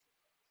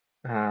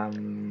Are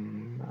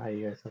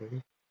you guys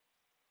ready?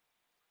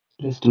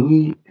 Let's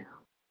do it.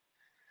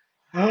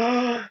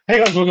 Hey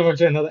guys, welcome back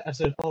to another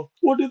episode of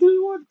What Do They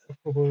Want? A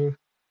football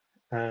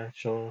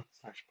show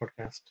slash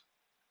podcast,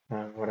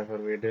 whatever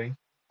we're doing.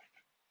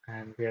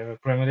 And we have a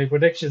Premier League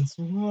predictions.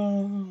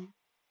 Whoa.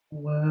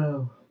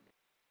 Wow.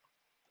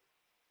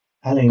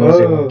 Alan knows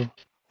it all.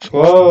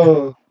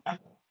 Whoa, whoa.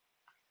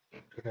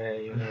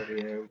 Today,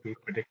 we'll be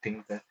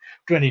predicting the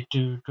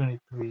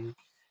 22-23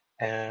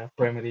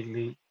 Premier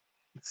League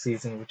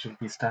season, which will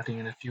be starting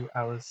in a few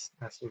hours.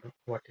 So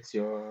what is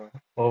your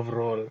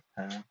overall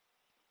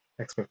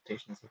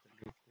expectations of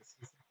the league this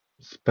season?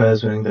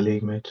 Spurs winning the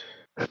league, mate.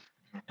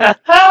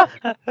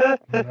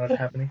 Not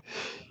happening.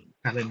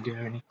 Alan, do you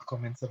have any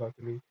comments about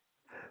the league?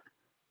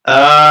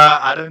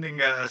 I don't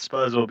think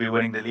Spurs will be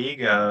winning the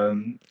league.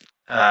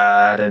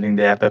 I don't think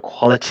they have the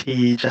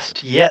quality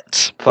just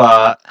yet,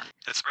 but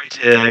it's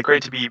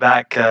great to be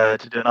back to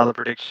do another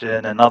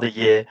prediction, another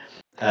year.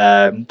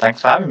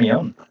 Thanks for having me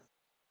on.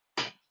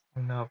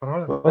 No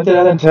problem. When did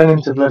Alan turn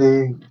into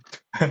bloody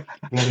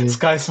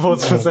Sky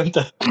Sports uh,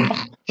 presenter.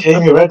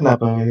 Jamie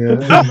Redknapp over here? I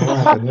don't know what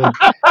happened there.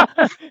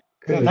 No,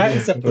 Good, that yeah.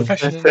 is a Let's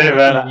professional say, actually.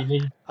 man. We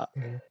need.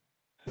 Yeah.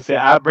 See,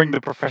 I bring the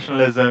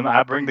professionalism,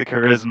 I bring the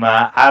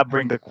charisma, I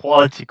bring the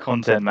quality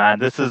content, man.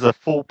 This is a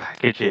full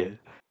package here.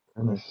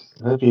 Goodness.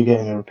 I hope you're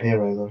getting a repair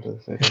rise after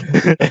the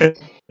second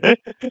half.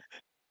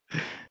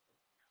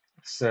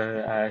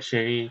 So,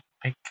 should we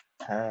pick?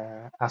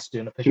 Us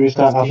doing to pick Should the we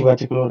start first team?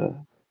 alphabetical order?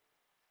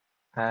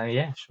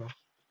 Yeah, sure.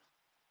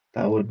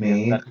 That would We have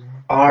mean Bournemouth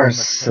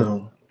first.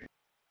 Arsenal.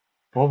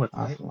 Bournemouth,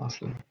 right?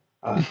 Arsenal.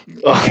 Uh,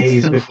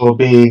 A's Awesome. before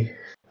B.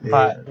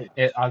 But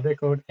Yeah. are they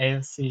called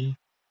AFC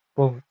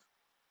Bournemouth?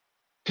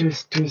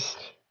 Twist.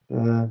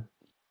 Uh,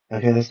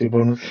 okay, let's do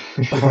Bournemouth.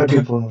 I'll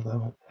do Bournemouth. That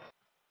one.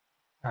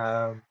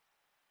 Um,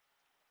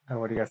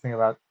 what do you guys think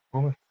about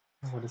Bournemouth?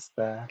 What is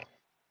the?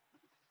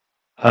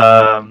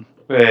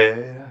 Wait,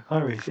 I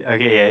can't really see.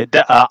 Okay,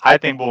 yeah, I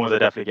think Bournemouth are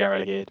definitely getting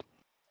relegated.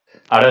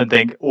 I don't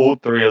think all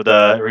three of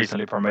the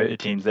recently promoted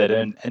teams they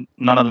don't, and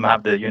none of them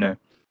have the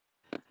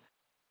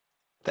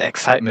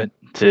excitement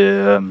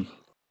to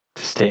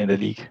stay in the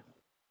league.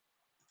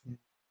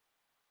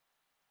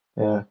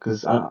 Yeah,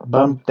 because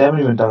they haven't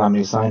even done that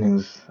many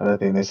signings. I don't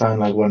think they signed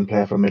like one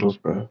player from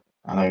Middlesbrough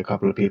and like a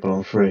couple of people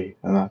on free,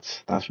 and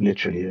that's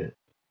literally it.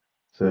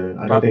 So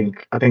But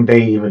I think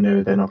they even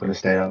know they're not going to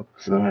stay up,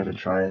 so they don't even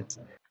try it.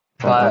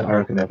 But but I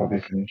reckon they'll probably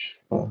finish.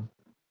 But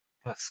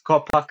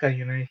Scott Parker,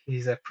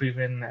 he's a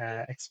proven,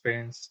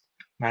 experienced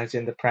manager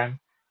in the Prem.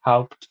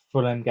 Helped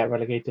Fulham get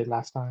relegated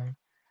last time,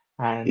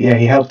 and yeah,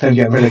 he helped them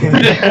get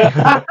relegated.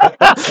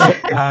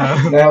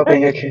 um, Now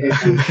being a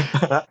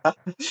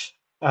KFC.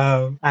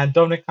 and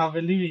Dominic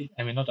Calvert-Lewin.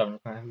 I mean, not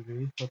Dominic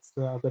Calvert-Lewin. What's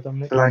the other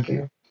Dominic?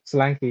 Solanke.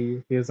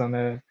 Solanke. He was on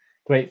a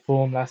great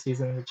form last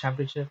season in the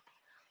Championship.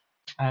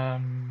 Yeah,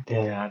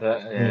 Yeah, in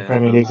the yeah,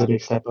 Premier League's a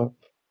big step up.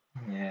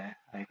 yeah,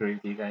 I agree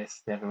with you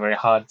guys. They have a very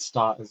hard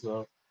start as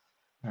well,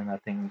 and I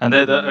think And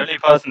the maybe only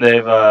person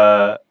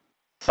they've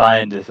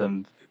signed is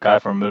a guy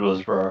from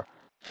Middlesbrough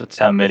for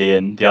 10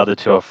 million. The other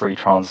two are free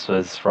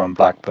transfers from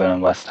Blackburn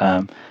and West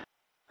Ham.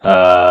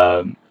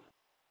 Um,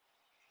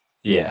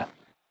 yeah,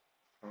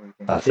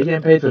 that's He it.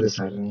 getting paid for this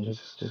season.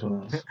 Just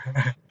want to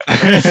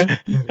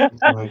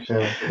make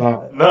sure.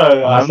 No, No, I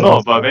must I'm have not,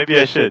 missed but that. maybe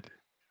I should.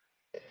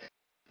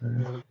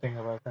 we'll think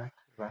about that.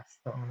 That's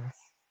the honest.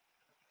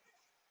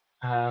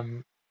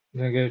 We're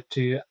gonna go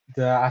to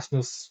the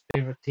Arsenal's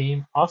favorite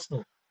team,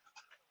 Arsenal.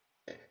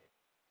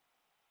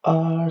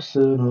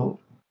 Arsenal.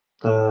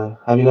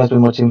 Have you guys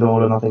been watching the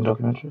All or Nothing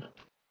documentary?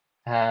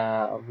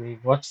 We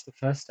watched the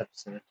first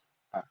episode.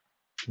 Uh,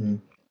 Hmm.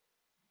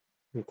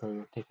 we thought we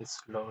would take it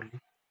slowly.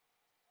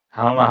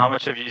 How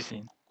much have you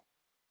seen?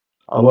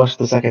 I watched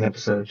the second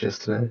episode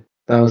yesterday.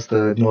 That was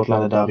the North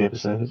London Derby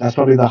episode. That's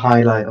probably the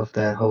highlight of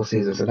their whole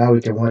season. So now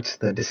we can watch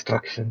the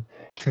destruction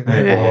of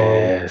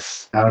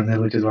Yes.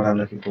 Downhill, which is what I'm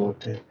looking forward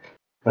to.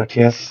 But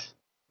yes,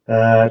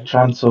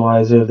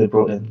 transfer-wise, who have they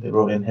brought in? They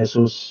brought in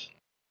Jesus.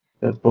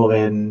 They brought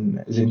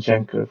in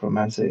Zinchenko from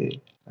Man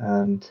City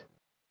and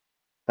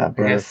that I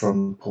bro guess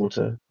from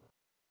Porto.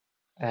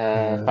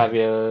 Uh,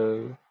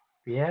 Fabio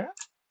Vieira.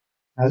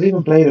 has he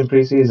even played in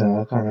pre-season?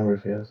 I can't remember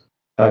if he has.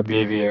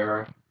 Fabio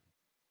Vieira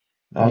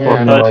I for thought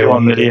Yeah, no, I didn't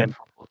 31 need million him.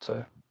 from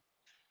Porto.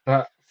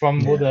 but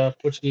from all Yeah. the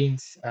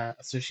Portuguese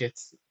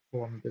associates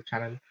from the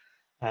channel,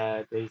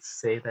 they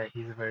say that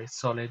he's a very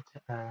solid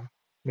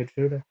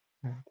midfielder.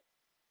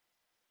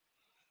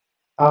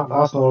 Uh,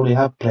 Arsenal already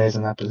have players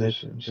in that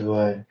position, which is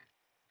why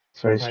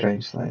it's very Like,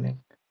 strange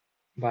signing.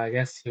 but I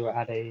guess he will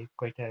add a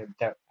greater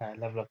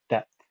level of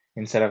depth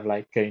instead of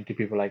like going to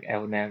people like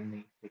El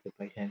Nani. We could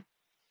play him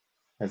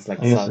as like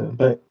I guess sub. so.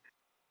 But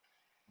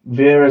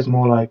Vieira's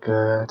more like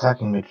a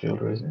attacking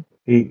midfielder, isn't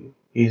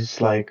he's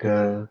like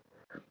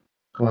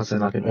what's it,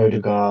 like an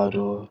Odegaard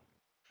or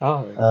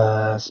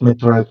Oh,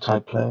 Smith Rowe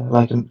type player,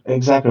 like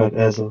exactly like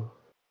Özil.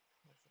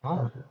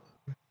 oh. Okay.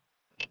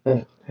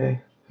 But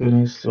hey, who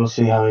knows? We'll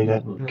see how he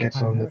gets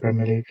on in the But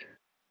Premier League.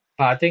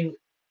 I think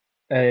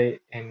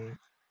in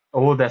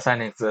all their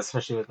signings,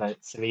 especially with like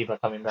Saliba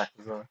coming back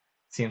as well,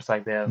 seems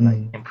like they have like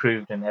Mm.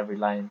 improved in every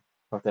line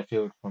of their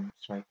field from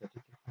striker to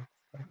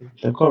defense.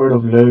 They've got rid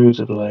of loads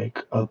of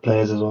like other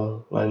players as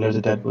well, like loads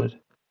of Deadwood,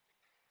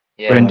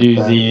 Yeah, like that.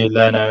 Guendouzi,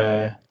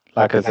 Leno,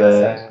 Lacazette,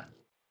 Lacazette.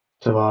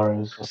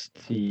 Tavares,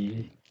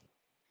 Tosti.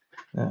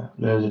 yeah,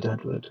 loads of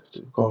Deadwood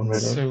gotten rid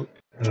of. So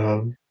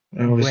And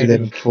obviously where they've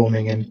do been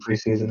performing in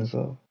pre-season as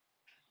well.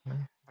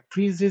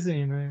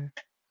 pre-season,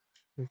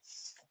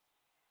 it's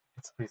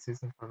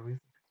pre-season for a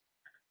reason.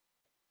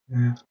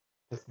 Yeah.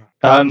 It's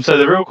not. So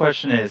the real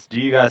question is, do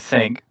you guys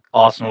think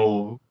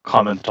Arsenal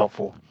come in the top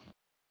four?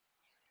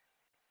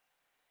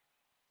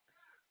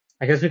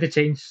 I guess we could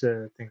change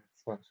the things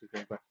once we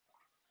go back.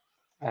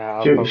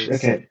 I'll probably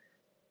say, Okay,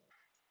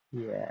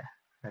 yeah,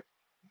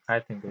 I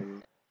think they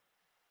will.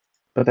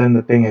 but then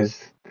the thing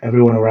is,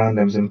 everyone around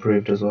them's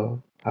improved as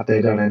well. Have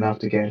they done enough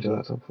to get into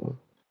that top four?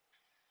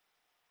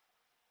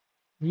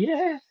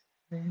 Yeah,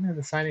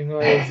 the signing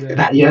wise.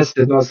 That yes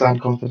did not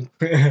sound confident.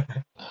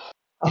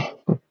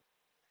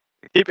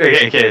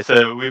 Okay,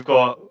 so we've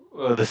got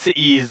the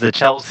Cities, the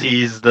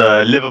Chelseas,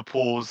 the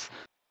Liverpools,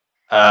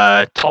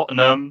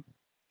 Tottenham.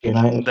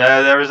 United.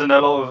 There isn't a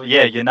lot of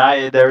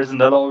United. There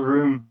isn't a lot of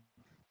room.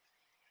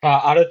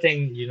 I don't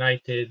think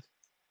United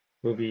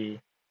will be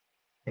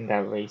in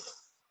that race,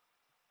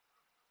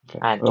 Okay.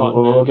 and We'll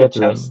Tottenham, get to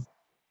Chelsea, them.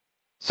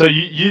 So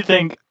you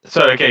think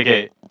so?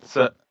 Okay.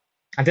 So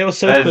and they were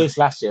so there's close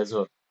last year as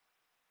well.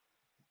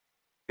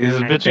 is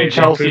And between they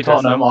Chelsea, improved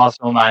as Tottenham, well.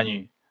 Arsenal, Man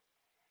U,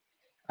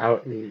 I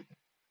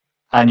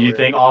and you would,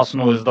 think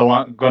Arsenal is the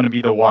one going to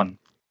be the one,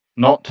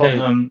 not no,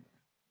 Tottenham,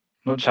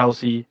 not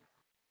Chelsea.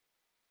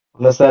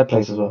 Let's third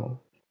place as well.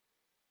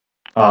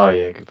 Oh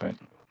yeah, good point.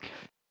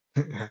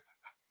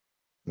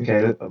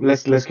 Okay,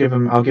 let's give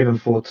them. I'll give them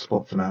fourth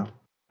spot for now.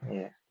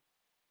 yeah.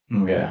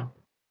 Yeah.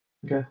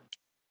 Okay.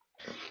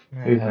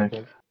 Who's next?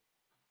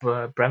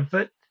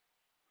 Brentford.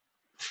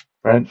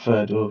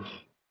 Brentford. Oof.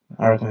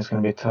 I reckon it's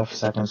going to be a tough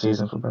second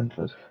season for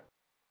Brentford.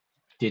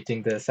 Do you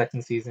think the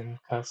second season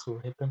curse will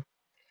hit them?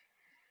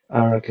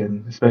 I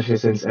reckon, especially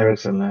since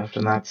Ericsson left,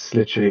 and that's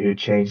literally who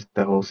changed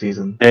the whole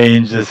season.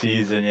 Change the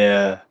season,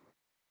 yeah.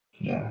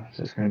 Yeah,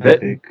 so it's going to be They,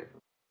 big.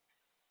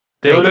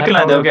 they were They looking kept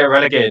like they'll on. get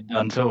relegated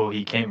until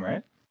he came,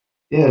 right?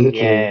 Yeah, literally.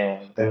 Yeah.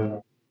 They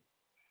were,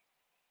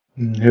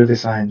 who have they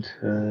signed?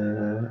 I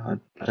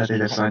don't think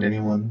they've signed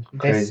anyone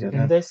crazy. I Didn't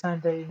don't. they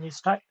sign a new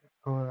striker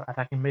or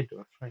attacking mid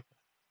or striker?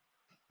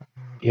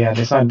 Yeah,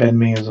 they signed Ben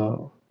Mee as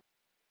well,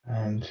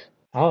 and they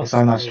Oh,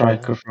 signed that yeah.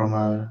 striker from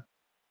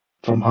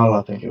Hull.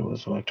 I think it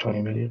was for like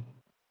 20 million.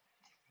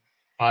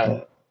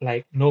 But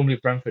Like normally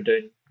Brentford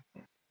don't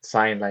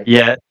sign like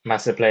Yeah,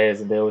 massive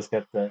players, and they always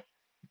get the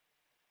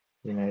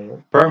you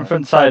know.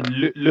 Brentford side,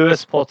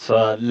 Lewis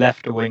Potter,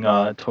 left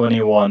winger,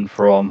 21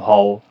 from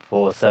Hull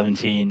for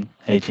 17,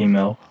 18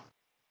 mil.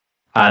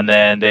 And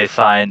then they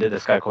signed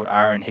this guy called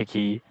Aaron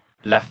Hickey,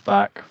 left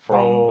back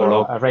from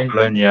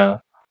Bologna,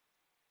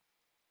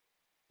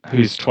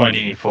 who's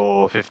 20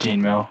 for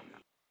 15 mil.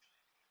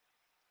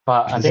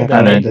 But I is think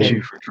that the And main then Fernandez? 2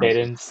 thing for they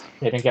transfers.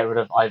 didn't get rid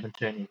of Ivan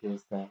Toney, who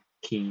was the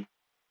key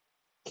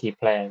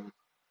player.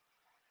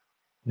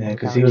 Yeah,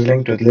 because he was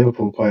linked with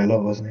Liverpool quite a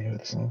lot, wasn't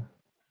he? So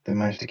they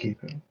managed to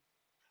keep him.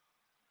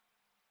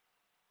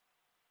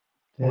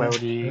 Yeah, Where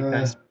would you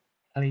guys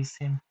place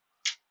him?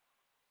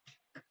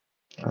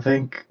 I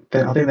think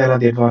they'll have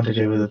the advantage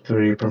over the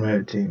three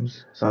promoted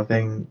teams. So I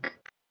think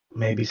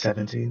maybe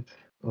 17th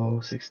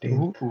or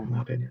 16th, in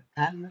my opinion.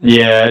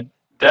 Yeah,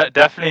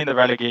 definitely in the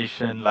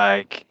relegation,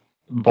 like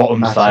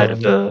bottom side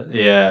of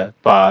Battle.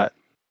 but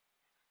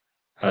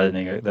I don't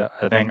think that.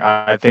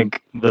 I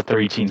think the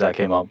three teams that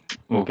came up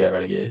will get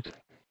relegated.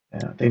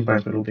 Yeah, I think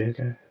Brentford will be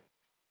okay.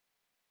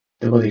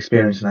 They've got the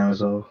experience now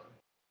as well.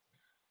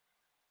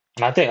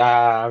 And I think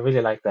I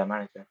really like their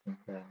manager. I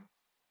think,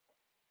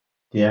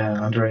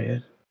 Yeah,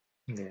 underrated.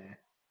 yeah.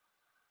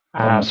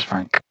 Thomas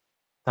Frank.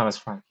 Thomas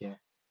Frank. Yeah.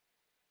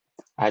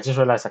 I just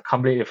realized I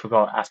completely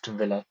forgot Aston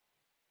Villa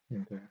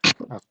in the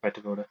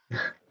alphabetical order.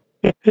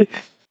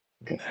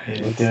 Okay,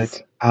 we'll do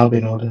it.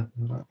 Albion order.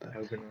 About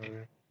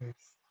that.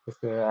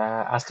 It's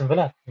Aston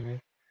Villa,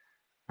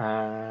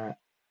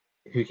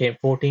 who came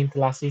 14th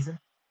last season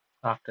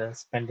after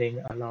spending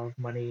a lot of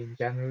money in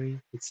January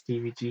with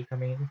Stevie G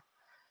coming in.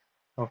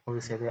 I'll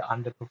probably say they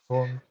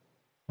underperformed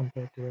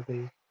compared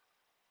to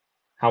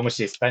how much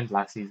they spent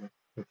last season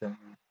with them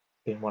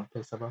being one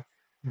place above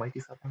Mighty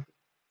Southampton.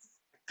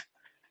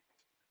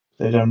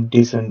 They've done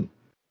decent.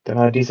 They've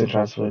had a decent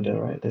transfer window,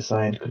 right? They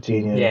signed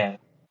Coutinho Yeah,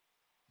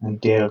 and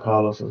Diego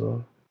Carlos as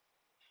well.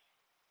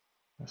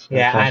 That's going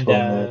to yeah, and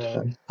transform their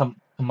defense.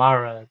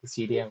 Kamara, the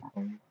CDM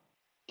from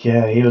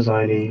Yeah, he was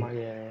highly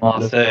looked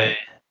Marseille at.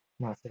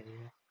 Marseille.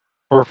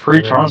 for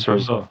free Yeah, transfer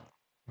as well.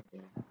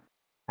 Yeah.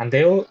 And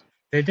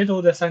they did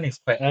all their signings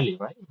quite early,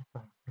 right?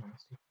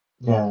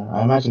 yeah,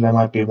 I imagine there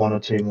might be one or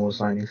two more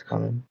signings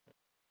coming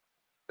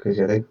because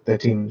their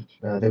team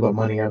they've got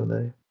money, haven't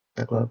they?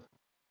 Their club.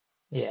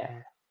 Yeah,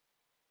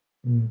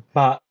 Mm.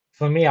 but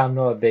for me, I'm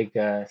not a big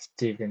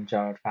Steven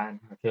Gerrard fan.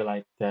 I feel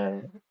like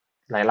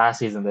like last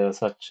season they were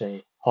such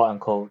a hot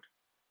and cold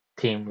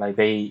team. Like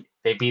they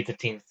beat the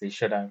teams they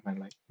should have and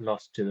like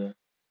lost to the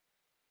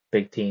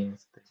big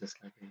teams. They just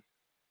like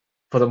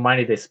for the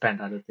money they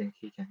spent, I don't think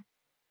he can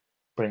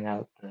bring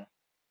out the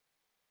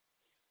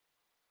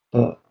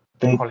But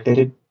they quality.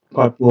 did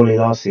quite poorly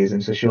last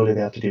season, so surely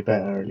they have to do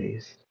better at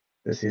least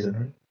this season,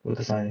 right? With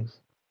the signings.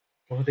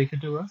 What they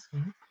could do us?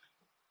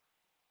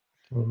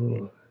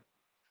 Ooh.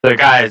 So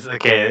guys,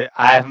 okay,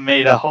 I've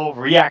made a whole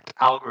React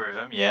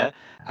algorithm. Yeah,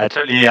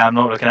 I'm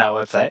not looking at a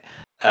website,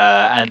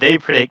 and they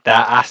predict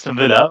that Aston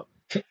Villa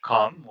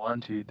come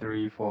 1, 2,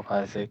 3, 4,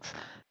 5, 6,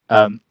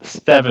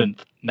 7th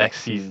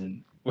next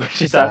season,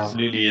 which is Wow.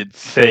 absolutely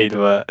insane.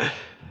 But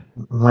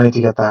I need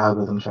to get that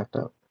algorithm checked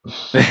out.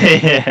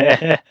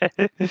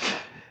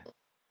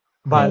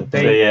 But so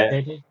they yeah,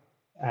 they did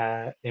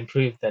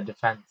improve their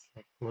defense.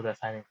 Like all their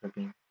signings have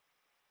been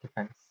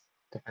defense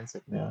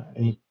defensive. Yeah,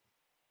 and you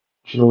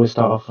should always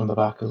start off from the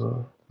back as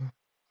well.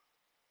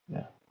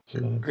 Yeah,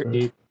 should Do improve.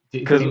 you, do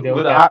you because think they'll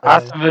with get the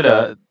Aston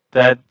Villa,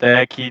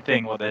 their key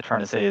thing, what they're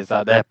trying to say is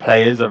that their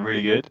players are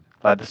really good.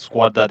 Like the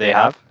squad that they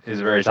have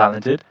is very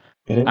talented,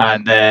 It is.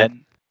 and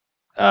then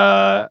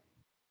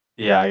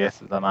yeah, I guess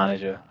the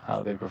manager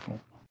how they perform.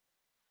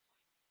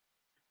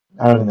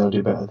 I don't think they'll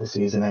do better this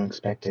season. I'm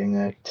expecting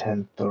a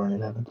 10th or an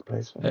 11th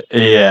place finish.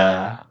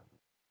 Yeah,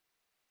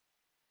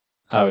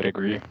 I would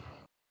agree.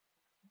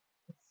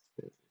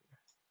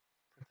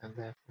 and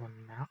that one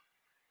now?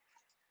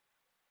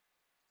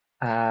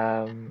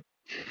 Um,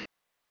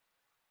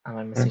 am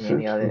I missing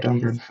any Brentford, we've other done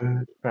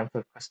Brentford,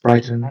 Brentford, Crystal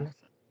Brighton. Palace,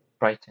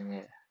 Brighton?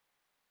 Yeah,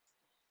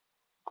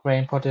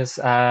 Graham Potter's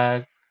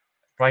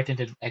Brighton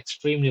did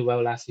extremely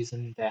well last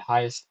season. Their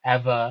highest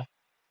ever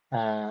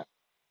uh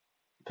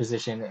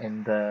position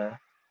in the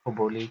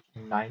football league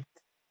in ninth.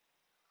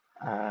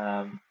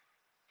 Um,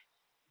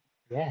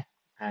 yeah,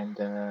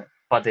 and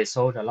but they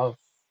sold a lot of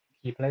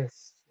key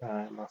players.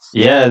 Lost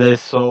Yeah, they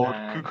sold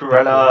Cucurella,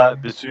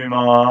 Cucurella,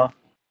 Bissouma,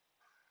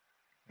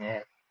 yeah,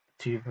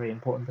 two very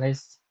important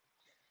players.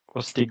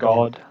 Yeah,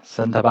 Ostigard,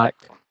 centre back.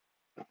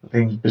 I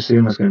think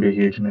Basuma's going to be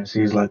a huge miss.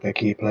 He's like their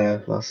key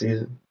player last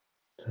season.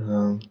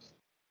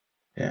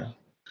 Yeah,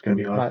 it's going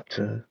to be hard but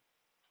to.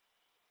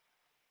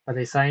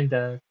 they signed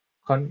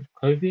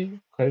Colville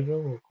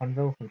or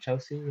Conville from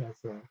Chelsea as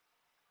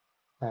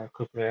a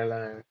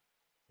Cucurella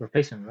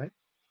replacement, right?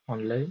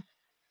 On loan.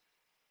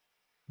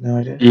 No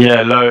idea.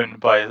 Yeah, loan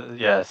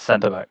by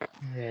centre back.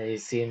 Yeah, he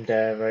seemed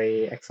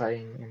very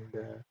exciting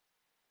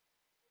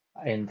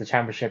in the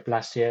championship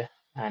last year,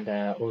 and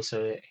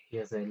also he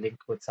has a link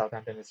with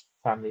Southampton. His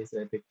family is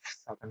a big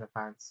Southampton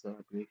fan, so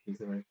I believe he's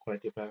a very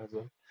quality player as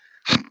well.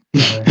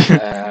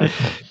 Um,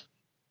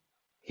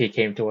 he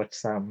came to watch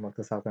some of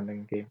the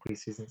Southampton game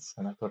pre-seasons,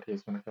 and I thought he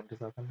was going to come to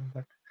Southampton,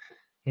 but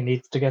he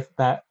needs to get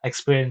that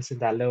experience in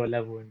that lower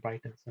level in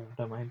Brighton, so I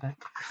don't mind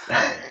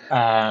that.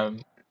 Um,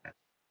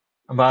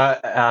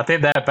 but I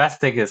think their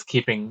best thing is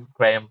keeping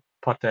Graham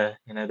Potter.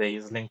 You know, they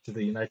he's linked to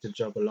the United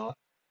job a lot,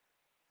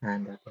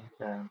 and I think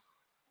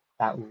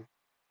that will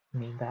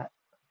mean that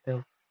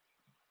they'll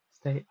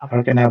stay up. I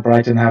reckon now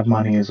Brighton have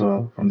money as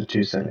well from the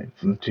two selling,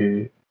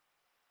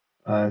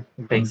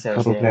 Big from a sales,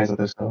 couple of yeah. players that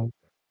they sold.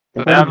 They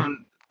But they probably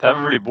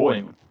haven't really bought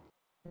anyone.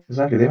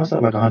 exactly. They must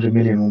have like 100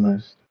 million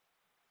almost.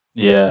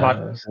 Yeah.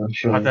 But So I'm but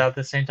sure. at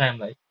the same time,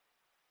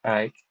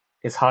 like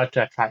it's hard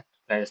to attract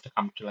players to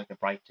come to like a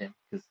Brighton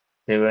because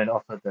they won't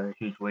offer the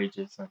huge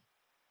wages and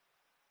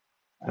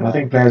And I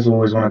think players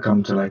always want to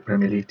come to like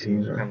Premier League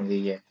teams, right? Premier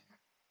League. Yeah,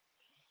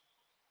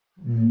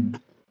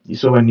 You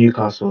saw when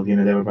Newcastle, they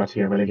were about to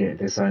get relegated.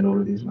 They signed all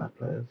of these mad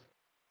players.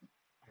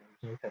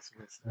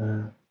 Newcastle is,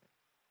 Uh,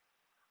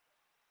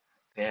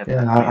 they yeah,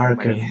 have I way more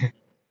money. reckon.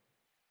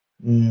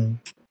 Mm,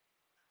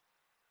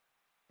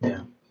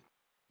 yeah,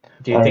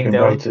 Do you I think reckon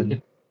they'll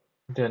Brighton.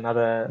 do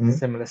another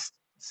Mm,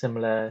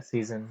 similar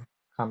season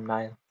come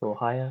ninth or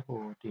higher,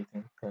 or do you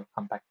think they'll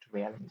come back to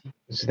reality?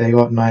 so they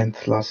got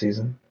ninth last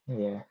season.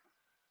 Yeah,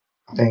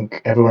 I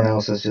think everyone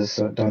else has just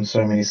done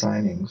so many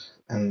signings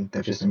and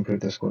they've just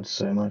improved their squad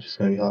so much. It's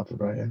going to be hard for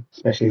Brighton,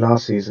 especially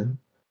last season.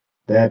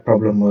 Their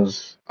problem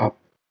was up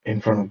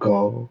in front of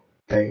goal.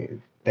 They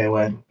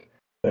weren't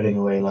putting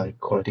away like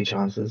quality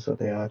chances that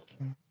they had.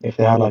 If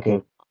they had like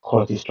a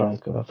quality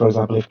striker, for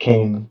example, if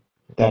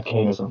they had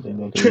Kane or something,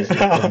 they could easily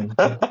have gone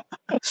into.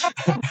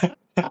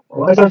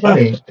 Why is that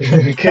funny?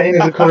 Kane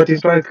is a quality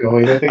striker. Or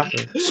you don't think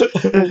so?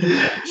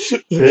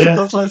 Yeah.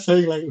 That's like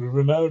saying like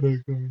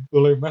Ronaldo coming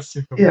or like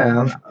Messi coming.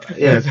 Yeah,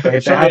 yes. But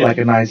if they had Surely, like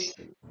a nice,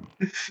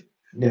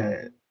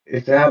 yeah,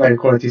 if they had like a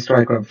quality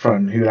striker up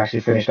front who actually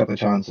finished up the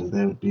chances,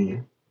 they would be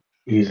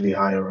easily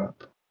higher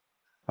up.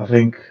 I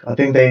think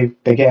they're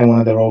getting one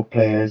of their old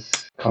players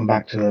come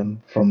back to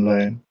them from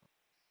loan.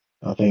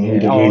 I think who yeah.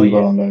 did Oh really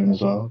well yeah. on loan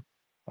as well.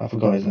 I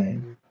forgot his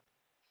name.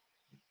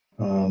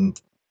 Um,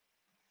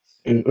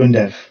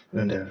 Undev.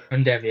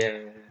 Undev, yeah.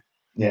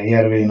 Yeah, he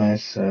had a really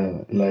nice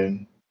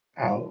loan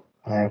out.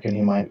 I reckon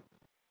he might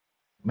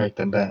make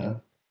them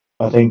better.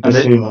 I think And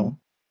Basuma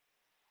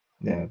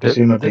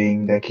they,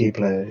 being their key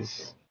player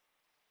is,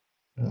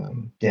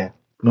 yeah.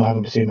 not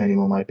having Basuma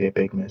anymore might be a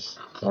big miss.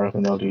 So I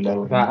reckon they'll do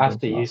lower than But they after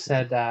did you last season.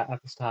 said that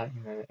at the start,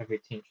 every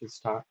team should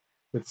start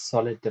with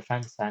solid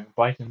defense, and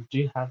Brighton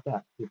do have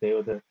that. They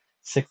were the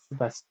sixth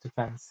best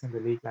defense in the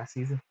league last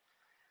season,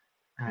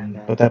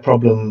 and But their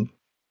problem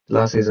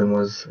last season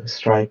was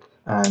strike,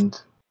 and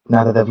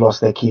now that they've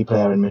lost their key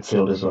player in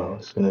midfield as well,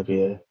 it's going to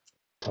be a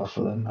tough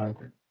for them. I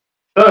reckon.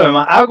 So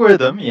my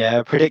algorithm,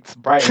 predicts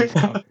Brighton to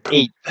come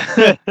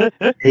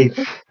 8th. Eighth,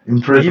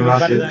 improved from even last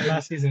better year. than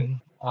last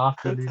season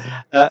after losing.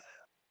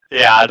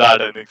 Yeah, I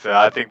don't think so.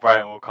 I think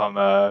Brighton will come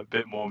a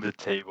bit more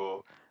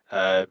mid-table.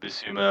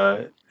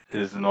 Bissouma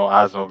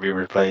has not been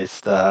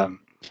replaced, and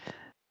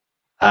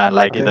I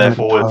think their like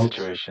forward 12th.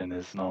 situation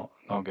is not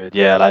good.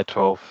 Yeah, like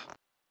 12th.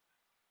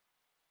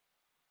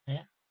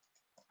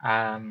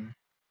 Yeah.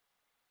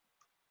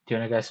 Do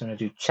you guys want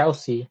to do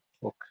Chelsea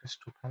or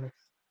Crystal Palace?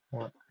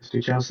 What Let's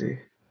do Chelsea.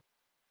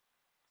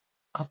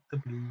 up the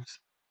Blues?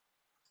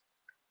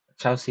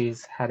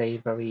 Chelsea's had a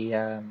very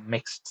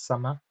mixed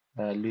summer,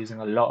 losing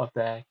a lot of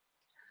their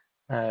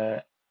uh,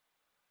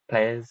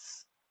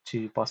 players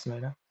to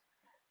Barcelona,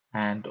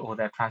 and all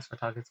their transfer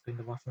targets being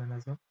to Barcelona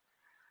as well.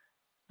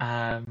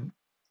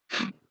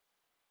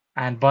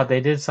 But they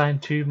did sign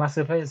two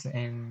massive players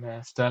in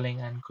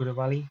Sterling and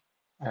Koulibaly,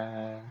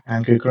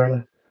 And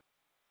Cucurella.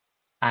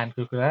 and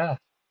Cucurella.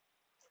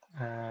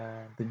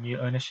 The new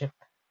ownership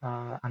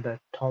under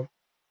Todd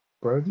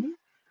Brody.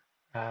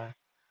 Uh,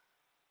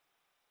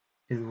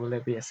 will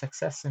it be a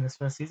success in his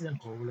first season,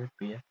 or will it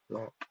be a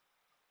flop?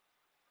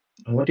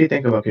 What do you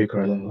think about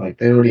Cucurella? Like,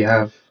 they already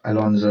have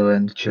Alonso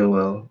and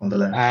Chilwell on the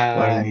left.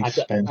 Why do they need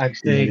to spend I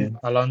 60 think million?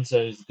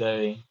 Alonso is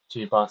going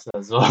to Barca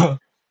as well.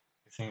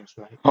 It seems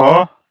like,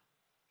 Huh?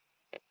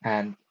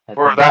 and I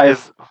Or think that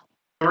is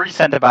 3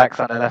 centre backs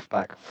and a left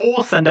back.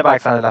 4 centre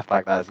backs and a left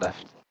back that is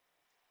left.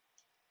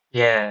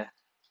 yeah,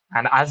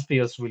 and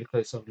Aspi was really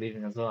close of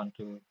leaving as well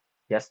until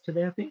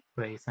yesterday, I think,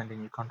 where he signed a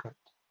new contract.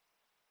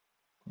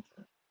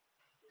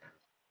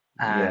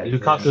 Yeah,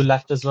 Lukaku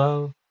left as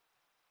well.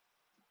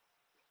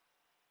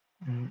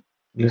 Mm,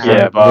 looks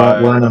Yeah, like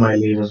but Werner might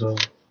leave as well.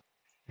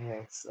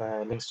 Yes,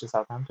 links to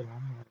Southampton.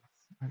 Man.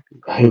 Might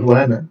be- Hey,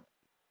 Werner.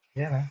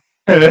 Yeah, man.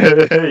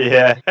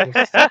 yeah,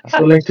 I saw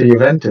linked to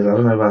Juventus. I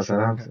don't know about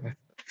Southampton.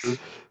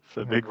 it's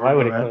a big Why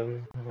would rumor,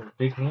 it man. go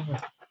big rumor?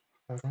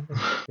 Southampton,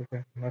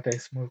 not a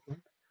small club.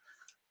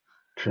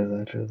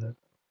 True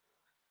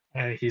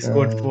that. He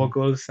scored 4 Um,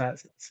 goals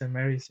at St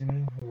Mary's.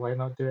 Why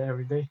not do it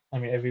every day? I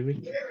mean, every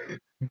week.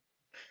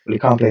 you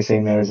can't play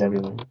St. Mary's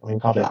everywhere. I mean, you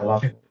can't play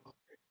Southampton.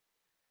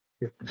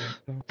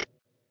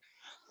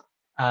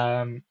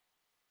 Um,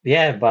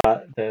 yeah,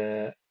 but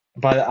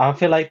I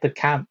feel like the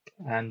camp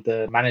and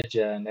the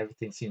manager and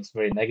everything seems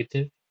very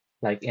negative.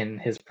 Like in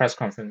his press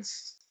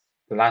conference,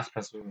 the last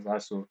press conference I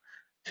saw,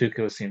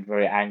 Tuchel seemed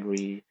very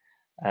angry,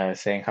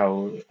 saying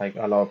how like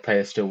a lot of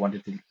players still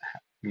wanted to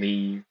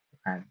leave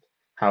and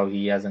how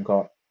he hasn't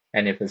got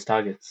any of his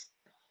targets.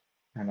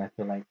 And I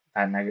feel like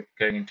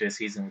going into a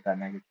season with that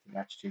negative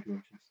attitude will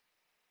just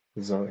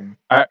result in.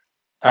 All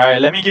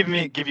right. Let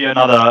me give you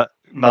another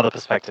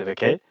perspective.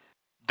 Okay,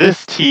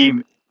 this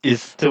team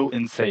is still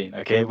insane.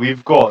 Okay,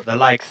 we've got the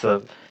likes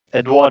of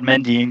Edouard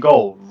Mendy in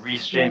goal,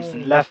 Reece James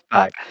in Whoa, left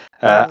back,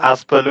 whoa.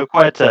 Asper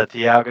Luqueta,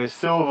 Thiago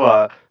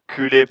Silva,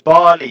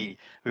 Koulibaly.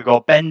 We've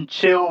got Ben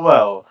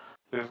Chilwell.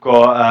 We've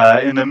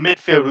got in the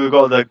midfield. We've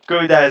got the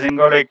Godaz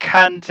N'Golo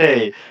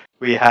Kante.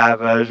 We have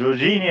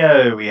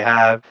Jorginho. We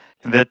have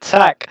in the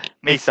attack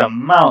Mason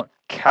Mount,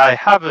 Kai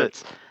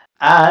Havertz,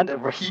 and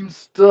Raheem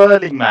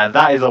Sterling. Man,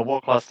 that is a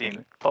world class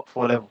team, top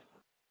 4 level.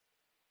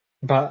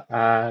 But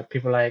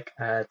people like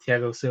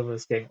Thiago Silva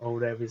is getting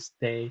older every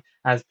day,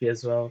 Aspi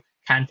as well.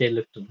 Kante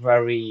looked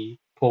very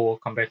poor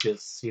compared to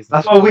his season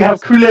That's why we before. have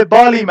So.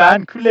 Koulibaly,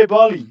 man.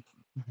 Koulibaly.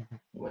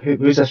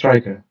 Who's a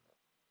striker?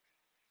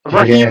 Did you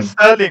get Raheem him?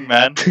 Sterling,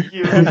 man. He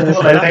Who's a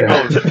scored like 10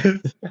 goals.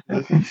 striker?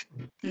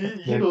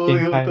 Yeah, King He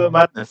was the Kyle.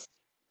 madness.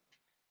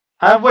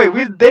 And wait,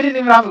 they didn't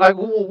even have, like,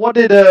 what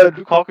did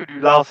Lukaku do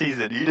last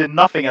season? He did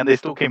nothing and they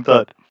still came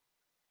third.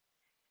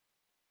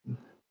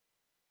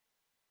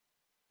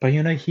 But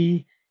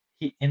he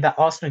in that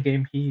Arsenal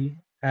game he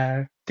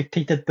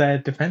dictated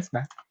the defense,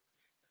 man.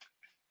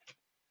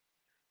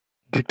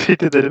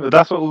 Dictated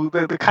that's what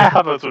the Kai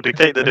Havertz will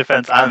dictate the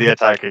defense and the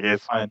attack. Okay,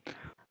 it's fine.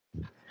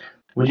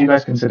 Would you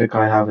guys consider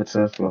Kai Havertz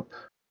a flop?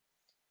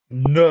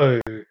 No,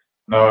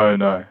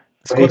 No.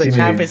 For scored a 80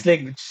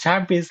 million.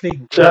 Champions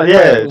League Yeah,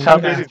 final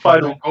Champions winner. League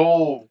final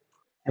goal.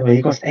 Yeah, but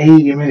he cost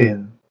 80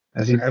 million.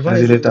 Has he What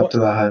is lived up what to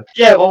that hype?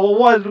 Yeah, well,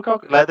 what is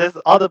Lukaku? Like, there's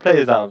other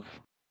players that have.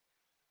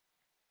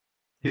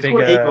 He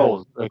scored 8 bigger?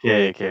 goals.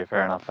 Okay,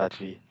 fair enough,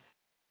 actually.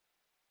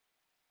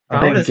 I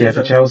But think, honestly, yeah,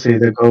 for Chelsea,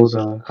 the goals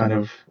are kind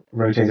of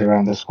rotated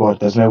around the squad.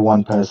 There's no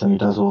one person who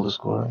does all the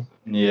scoring.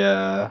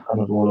 Yeah.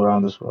 Kind of all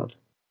around the squad.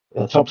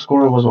 The top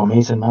scorer was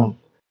Mason Mount,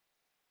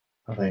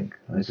 I think.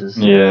 Which is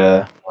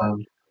Yeah.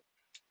 wild.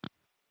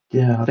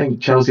 Yeah, I think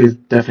Chelsea is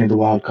definitely the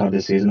wild card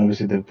this season.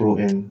 Obviously, they've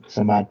brought in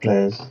some mad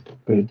players.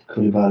 Good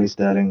Koulibaly,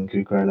 Sterling,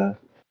 Cucurella,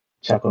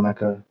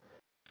 Chakwameka.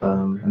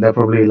 And they'll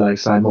probably like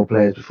sign more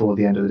players before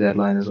the end of the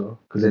deadline as well,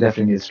 because they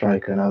definitely need a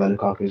striker now that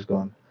Lukaku's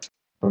gone.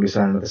 Probably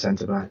sign another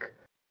centre back.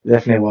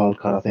 Definitely a wild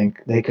card. I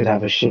think they could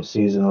have a shit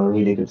season or a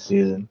really good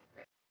season.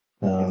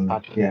 It's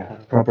hard to Yeah, tell.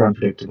 proper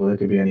unpredictable. It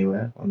could be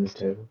anywhere on this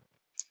table.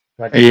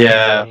 What do you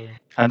Yeah, think?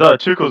 and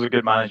Tuchel's a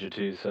good manager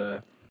too.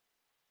 So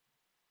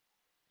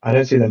I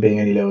don't see them being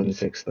any lower than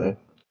sixth though.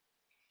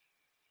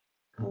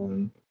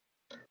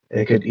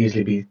 It could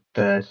easily be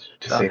third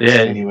to sixth,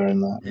 yeah, anywhere in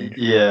that range.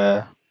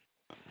 yeah.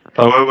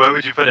 But where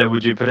would you put it?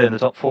 Would you put it in the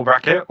top 4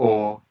 bracket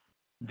or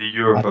the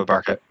Europa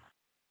bracket?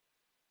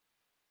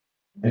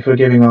 If we're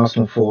giving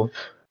Arsenal fourth,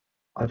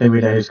 I think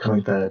we know who's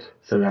coming third,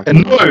 so we have to.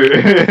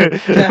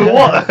 No,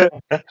 what?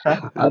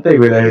 I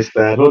think we know who's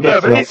third. We'll get Yeah,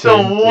 to that based soon.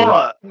 on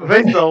what?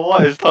 Based on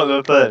what is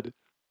Tottenham third?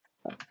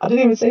 I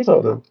didn't even say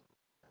Tottenham,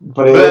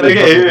 but it will But be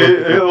Tottenham.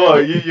 okay,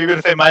 what you're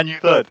gonna say Man U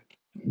third?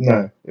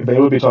 No, but it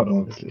will be Tottenham,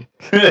 obviously.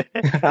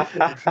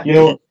 You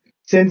know,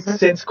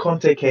 since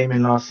Conte came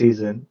in last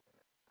season,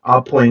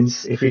 our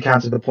points, if we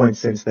counted the points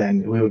since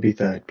then, we would be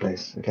third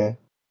place. Okay,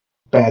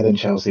 better than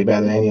Chelsea,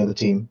 better than any other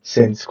team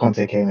since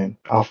Conte came in.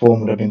 Our form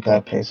would have been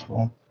third place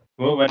form,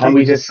 Well, and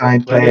we just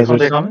signed when did players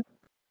Conte which come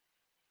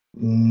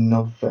in?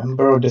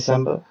 November or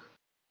December,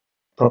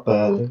 proper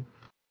early,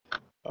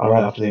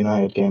 right after the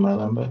United game, I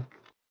remember.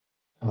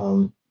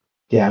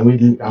 Yeah,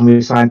 and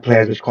we signed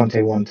players which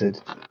Conte wanted.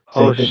 So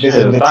Oh this shit, is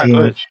it with was a that team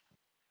close. which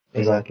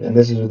exactly, and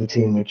this is with a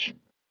team which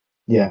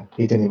he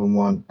didn't even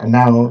want. And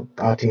now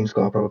our team's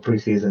got a proper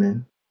preseason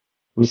in.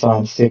 We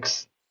signed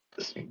six,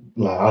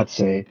 like I'd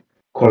say,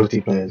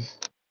 quality players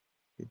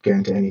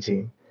going to any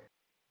team.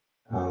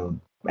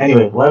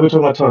 Anyway, why are we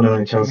talking about Tottenham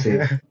and Chelsea?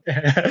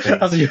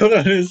 As you don't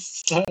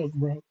understand,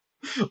 bro.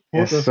 What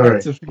Yes, the facts sorry.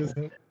 are figures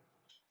out.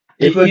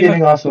 If we're Even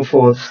giving Arsenal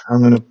fourth,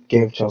 I'm gonna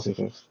give Chelsea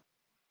fifth.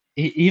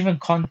 even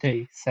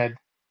Conte said,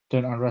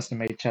 "Don't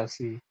underestimate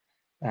Chelsea,"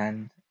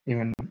 and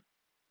even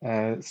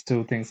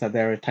still thinks that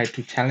they're a type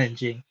to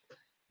challenging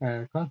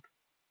club.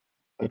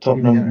 Even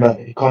Tottenham, there,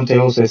 but Conte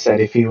also said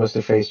if he was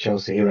to face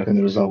Chelsea, he reckoned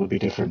the result would be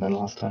different than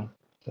last time.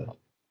 So.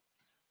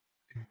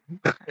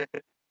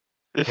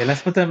 yeah.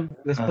 Let's put them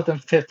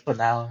fifth for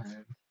now,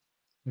 and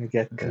we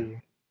get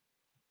Okay.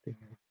 to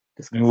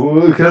discuss.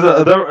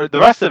 Because the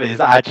rest of it is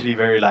actually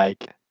very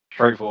like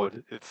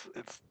straightforward. It's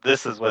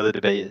this is where the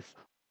debate is.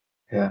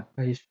 Yeah.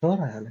 Are you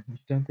sure, Alan? You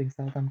don't think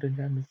Southampton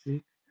Champions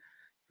League?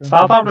 Don't think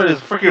Southampton is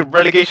freaking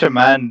relegation,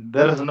 man.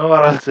 There is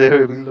nowhere else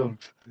where it belongs.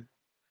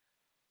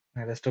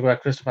 Yeah, let's talk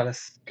about Crystal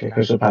Palace. Okay, Now.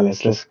 Crystal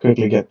Palace. Let's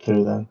quickly get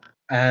through them.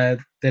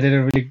 They did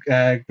a really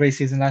great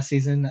season last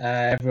season.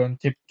 Everyone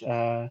tipped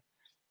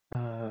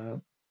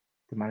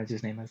the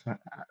manager's name has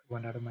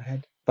went out of my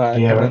head,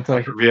 but everyone Vieira.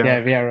 thought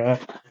Vieira.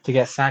 Vieira to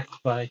get sacked,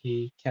 but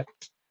he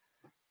kept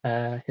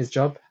his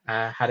job.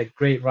 Had a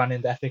great run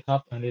in the FA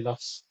Cup, only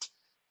lost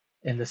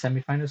in the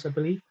semi-finals, I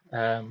believe.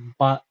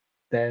 But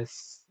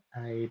there's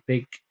a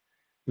big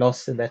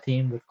loss in their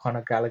team with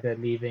Conor Gallagher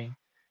leaving,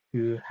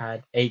 who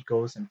had 8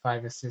 goals and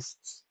 5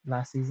 assists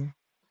last season,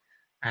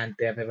 and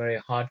they have a very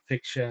hard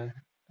fixtures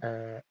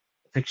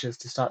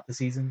to start the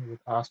season with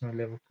Arsenal,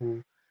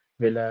 Liverpool,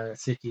 Villa,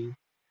 City,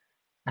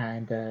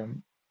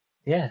 and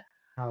yeah,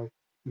 how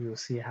you'll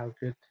see how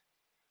good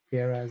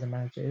Vieira as a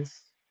manager is.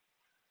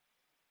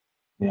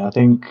 Yeah, I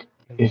think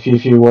if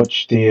you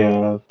watch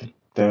the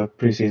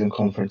preseason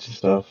conference and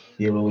stuff,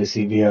 you'll always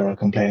see Vieira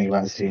complaining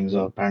about his teams.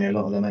 Well, apparently a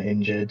lot of them are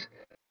injured.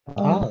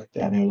 Oh,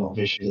 They're having a lot of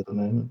issues at the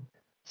moment.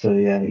 So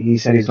yeah, he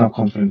said he's not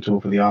confident at all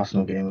for the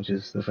Arsenal game, which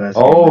is the first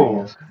game that he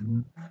Oh, has.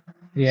 Coming.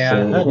 yeah, I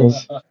So heard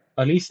his,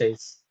 Olise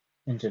is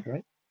injured,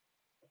 right?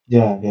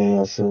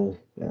 yeah. So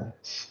yeah,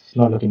 it's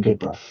not looking good,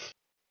 bruv.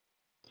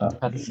 Not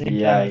At looking the good. same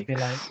time, I feel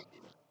like yikes.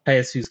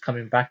 players who's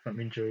coming back from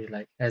injury,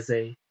 like Eze,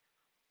 you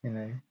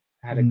know,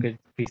 had a Mm. good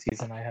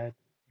preseason. I heard,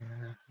 you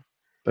know,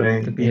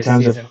 But could be in a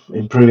terms of season.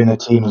 improving the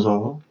team as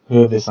well,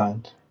 who have they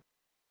signed?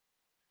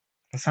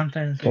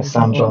 Sometimes Okay, it's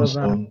not Sam all about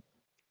Johnstone.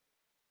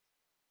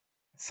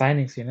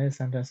 signings, you know.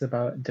 Sometimes it's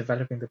about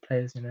developing the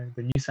players. You know,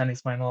 the new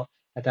signings might not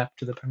adapt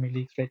to the Premier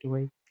League straight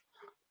away.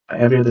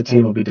 Every other But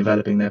team will be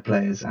developing their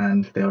players,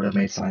 and they would have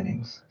made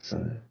signings. So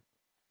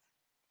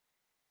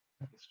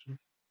that's true.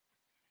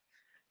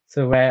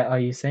 So where are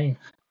you saying?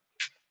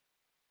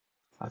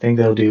 I think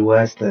they'll do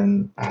worse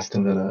than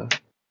Aston Villa.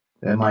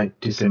 They might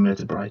do similar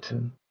to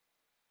Brighton,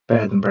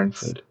 better than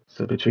Brentford.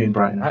 So between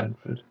Brighton and I,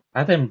 Brentford.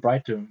 I think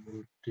Brighton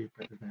will do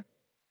better than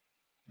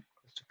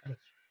Crystal Palace.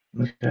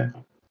 Okay.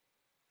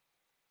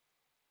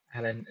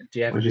 Alan, do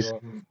you have Would you?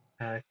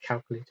 your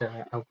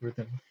calculator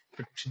algorithm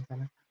predictions,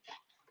 Alan?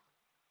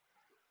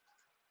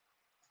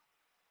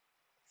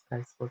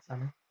 Sky Sports,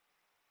 Alan?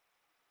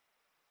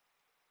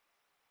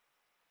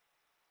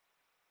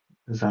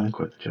 Zan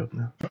quit the job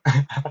now.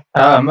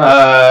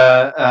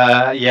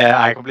 Yeah,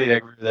 I completely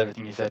agree with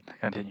everything you said.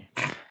 Continue.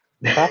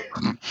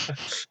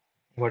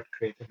 What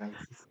great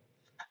analysis.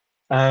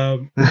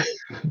 Um,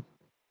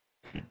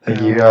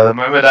 Thank you. uh, The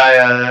moment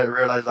I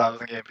realized I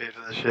wasn't getting paid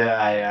for this shit,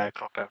 I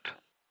clocked out.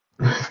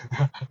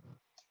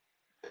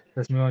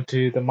 let's move on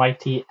to the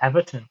mighty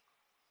Everton.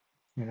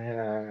 You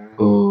know,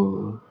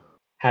 Oh,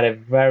 had a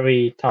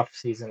very tough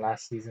season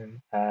last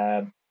season.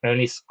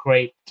 Only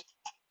scraped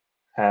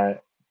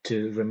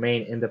to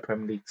remain in the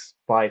Premier League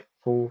by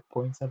 4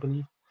 points, I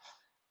believe.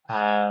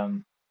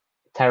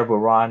 Terrible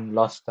run,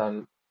 lost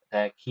a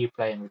key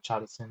player in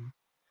Richarlison.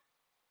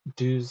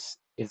 Is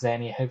there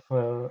any hope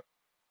for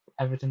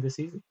Everton this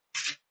season?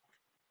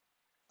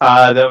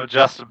 They will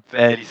just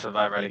barely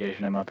survive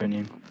relegation, in my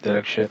opinion. They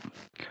look shit.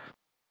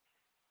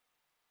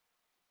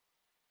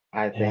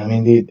 I Yeah, think I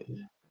mean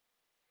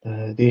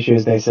the issue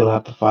is they still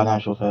have the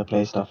financial fair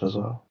play stuff as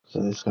well,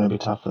 so it's going to be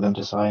tough for them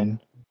to sign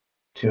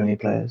too many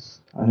players.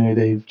 I know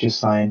they've just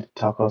signed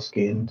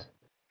Tarkowski and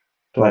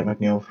Dwight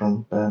McNeil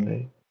from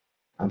Burnley.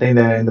 I think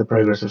they're in the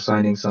progress of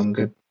signing some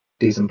good,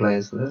 decent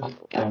players there.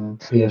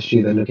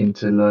 PSG they're looking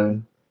to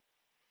loan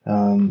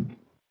Idrissa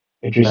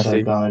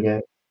Messi. Gana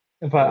Gueye.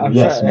 but I'm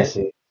Yes, sure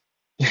Messi.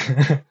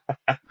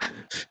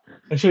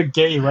 I'm sure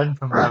Gay went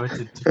from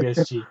Everton to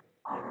PSG,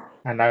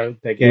 and now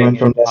they're He getting went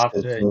from him Leicester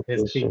after to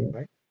his peak, PSG.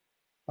 right?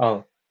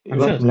 Oh, He I'm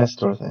went sure. from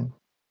Leicester, I think.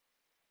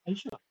 Are you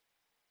sure?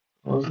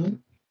 Wasn't it?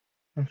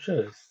 I'm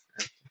sure.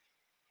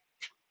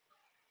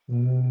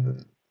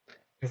 Mm,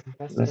 Because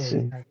that's let's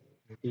where see.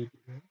 indeed.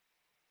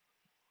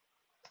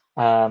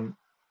 Um,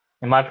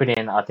 in my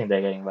opinion, I think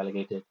they're getting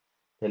relegated.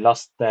 They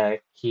lost their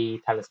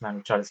key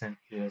talisman, Richarlison,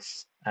 who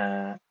was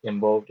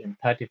involved in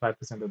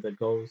 35% of the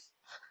goals.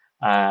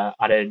 I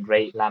don't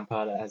rate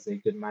Lampard as a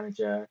good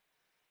manager.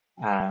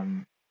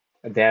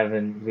 They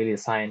haven't really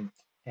signed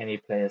any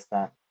players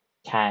that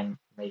can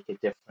make a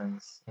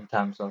difference in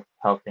terms of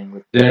helping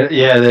with They goals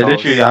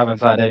literally haven't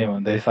signed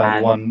anyone. They signed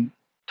and one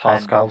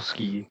and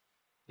Tarkowski.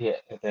 yeah,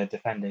 the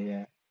defender,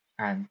 yeah,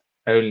 and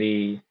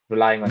only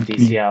relying on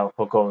McNeil. DCL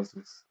for goals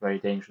is very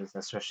dangerous,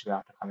 especially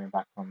after coming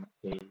back from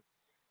a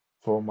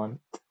 4 month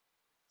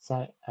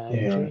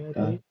injury, I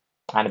believe,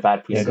 and a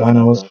bad Yeah, preseason Ghana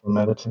as was well. from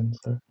Everton,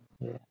 so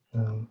Yeah,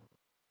 um,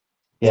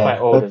 it's quite yeah.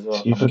 old But as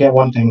well. you forget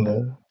one thing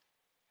though.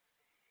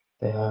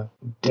 They have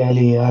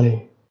Deli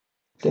Ali.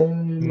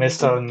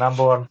 Mr.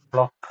 Number One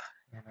flop.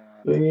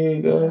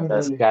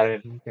 That's Deli.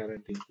 guaranteed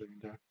doing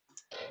that.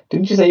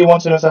 Didn't you say you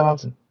want to know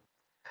Southampton?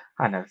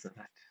 I never said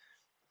that.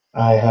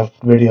 I have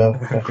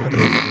videographic proof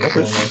of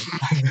you saying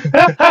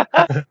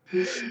that.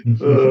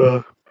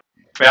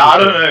 Yeah, I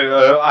don't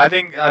know. I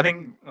think,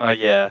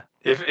 yeah.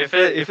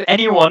 If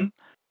anyone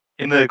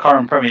in the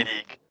current Premier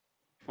League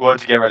were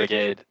to get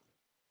relegated,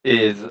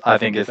 I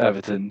think it's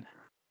Everton.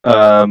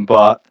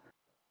 But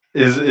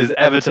is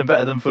Everton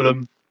better than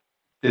Fulham?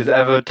 Is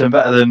Everton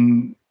better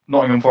than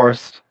Nottingham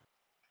Forest?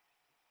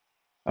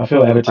 I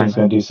feel Everton's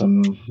Fine. going to do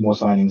some more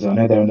signings. I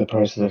know they're in the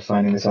process of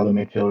signing this other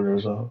midfielder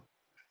as well.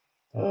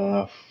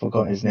 I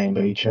forgot his name,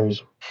 but he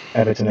chose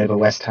Everton over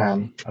West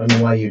Ham. I don't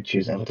know why you'd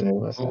choose Everton over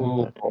West Ham,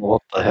 Oh, but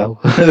what the hell?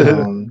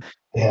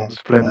 yeah,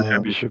 Just playing the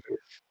championship.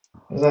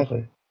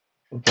 exactly.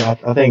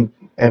 But I think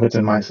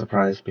Everton might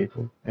surprise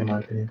people, in my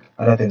opinion.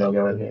 I don't think they'll get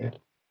relegated.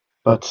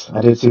 But I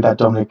did see that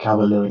Dominic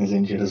Calvert-Lewin is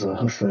injured as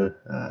well, so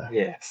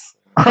Yes.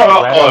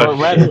 Oh,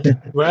 shit.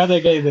 Where are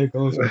they getting their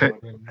goals from?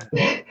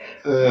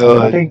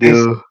 I think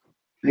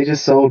they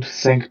just sold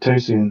Cenk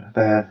Tosun,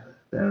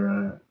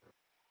 their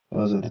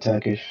what was it, the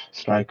Turkish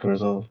striker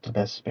as well, to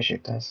best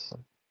Besiktas. So,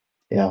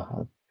 yeah,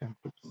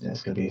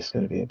 it's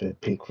gonna be a bit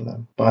peak for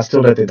them. But I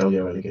still don't think they'll get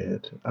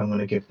relegated. I'm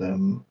gonna give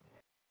them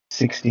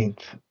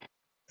 16th.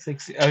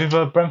 60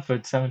 over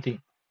Brentford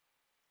 17.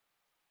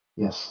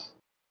 Yes.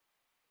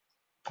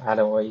 I don't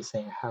know what you're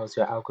saying. How's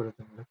your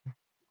algorithm looking?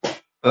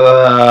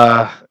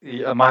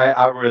 Yeah, my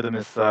algorithm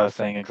is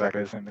saying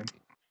exactly the same thing.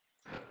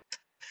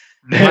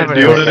 My Do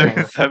you want to know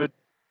algorithm- 7?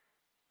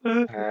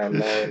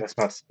 No, let's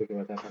not speak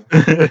about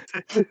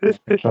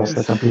that. Trust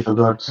that some people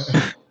got.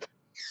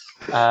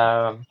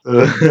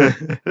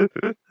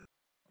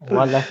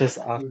 What letters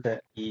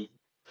after E?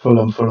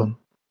 Fulham. Fulham.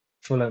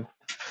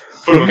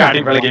 Fulham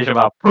getting relegation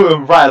map. Put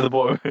them right at the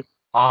bottom.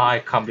 I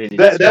can't believe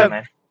this They're-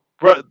 man.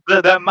 Bro,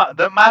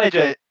 the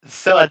manager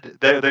said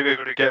they're going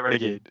to get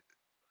relegated.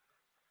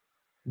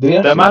 Did he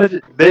The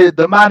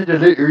actually? manager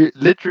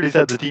literally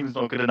said the team's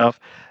not good enough.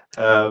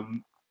 That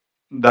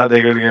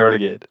they're going to get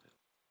relegated.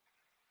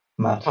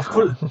 Mad.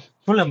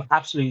 Fulham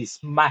absolutely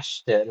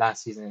smashed it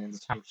last season in the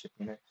championship.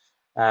 You know.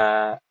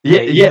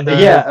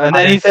 And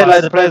then he said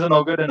like the players are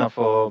not good enough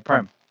for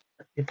Prem.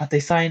 But they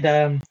signed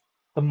the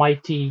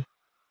mighty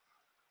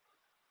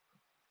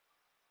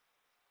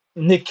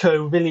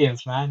Nico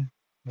Williams, man.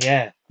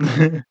 Yeah.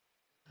 And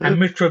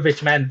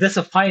Mitrovic, man, this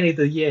is finally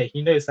the year.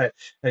 He knows that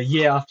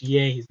year after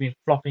year he's been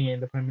flopping in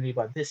the Premier League,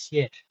 but this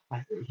year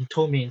he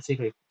told me in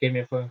secret, gave me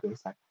a phone call.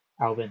 He's like,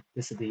 Alvin,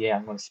 this is the year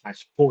I'm going to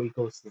smash 40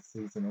 goals this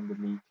season in the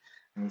league,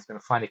 and he's going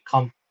to finally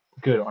come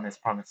good on his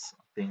promise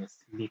of being a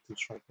lethal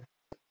striker.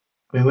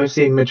 I mean, we've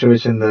seen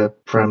Mitrovic in the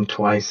Prem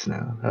twice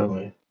now, haven't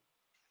we?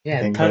 Yeah,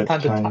 I think third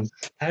both time times.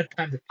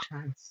 the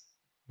chance.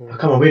 Oh,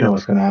 come on, we know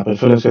what's going to happen.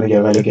 Fulham's going to get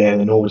relegated, and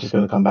then Norwich is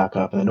going to come back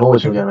up, and then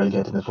Norwich will get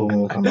relegated, and then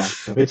Fulham will come back.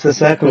 So it's the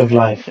circle of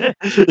life.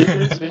 It's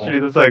literally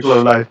the circle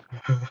of life.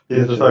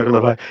 It's the circle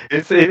of life.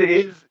 The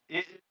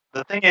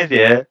thing is,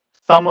 yeah,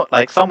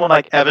 someone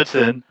like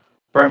Everton,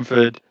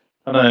 Brentford,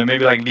 I don't know,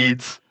 maybe like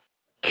Leeds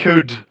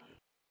could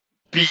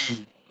be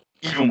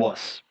even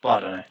worse, but I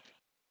don't know.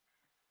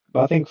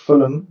 But I think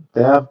Fulham,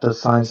 they have to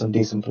sign some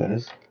decent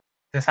players.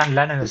 They signed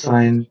Lennon They as well.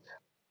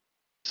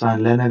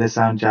 signed Lena, they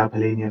signed João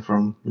Palhinha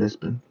from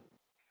Lisbon.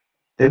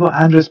 They got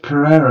Andres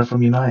Pereira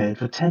from United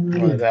for 10 Well,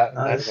 million. that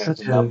It's was such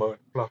a a number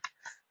block.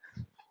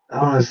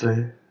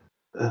 honestly,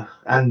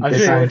 and I'm they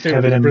sure he went signed to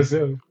Kevin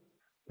Brazil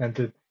and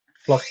did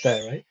flop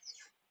there, right?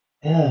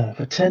 yeah,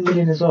 for 10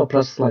 million as well,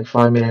 plus like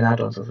 5 million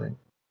add-ons, I think.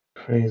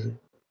 Crazy.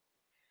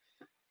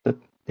 But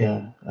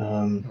yeah,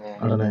 Yeah.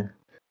 I don't know.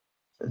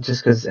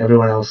 Just because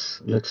everyone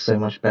else looks so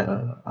much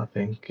better, I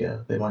think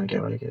they might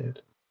get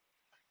relegated.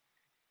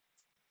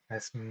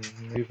 Let's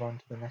move on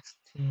to the next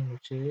team,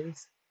 which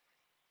is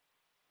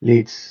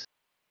Leeds.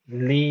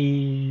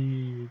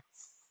 Leeds.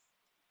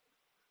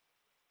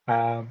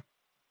 Um,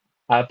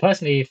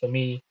 personally, for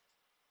me,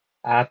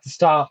 at the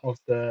start of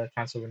the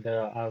transfer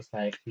window, I was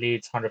like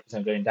Leeds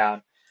 100% going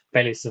down.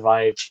 Barely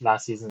survived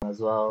last season as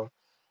well.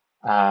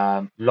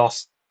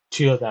 Lost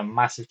two of their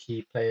massive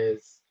key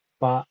players,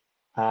 but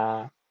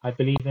I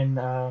believe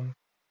in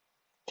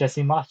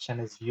Jesse March and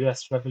his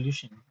US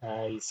revolution.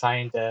 He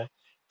signed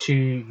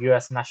two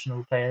US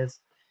national players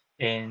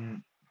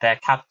in their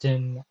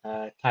captain,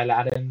 Tyler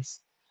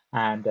Adams,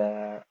 and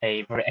a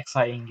very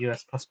exciting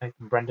US prospect,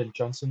 Brendan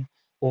Johnson.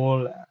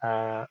 All,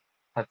 I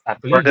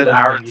believe Brendan both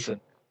of them Aronson.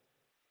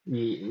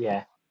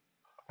 yeah,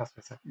 that's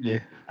what I said.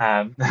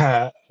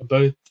 Yeah.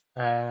 Both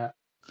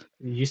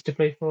used to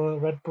play for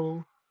Red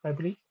Bull, I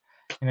believe.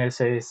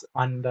 So he's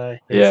under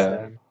his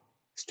Yeah.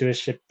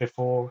 stewardship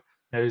before,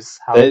 knows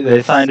how They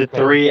players signed play.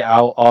 three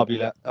out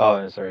RB.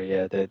 Oh, sorry.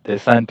 Yeah, they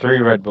signed three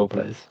Red Bull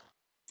players.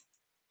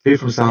 Two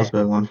from Yeah.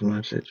 Salzburg, one from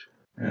Leipzig.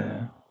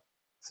 Yeah.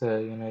 So,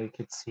 you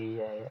could see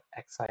a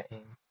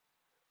exciting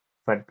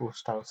Red Bull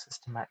style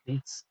system at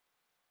Leeds.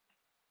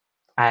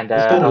 And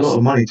They spent a lot else,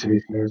 of money to be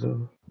fair as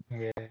well.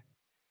 yeah,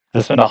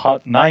 They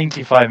spent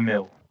 95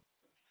 mil,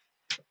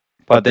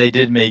 but they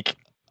did make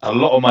a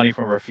lot of money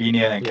from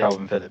Rafinha and yeah,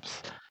 Calvin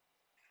Phillips,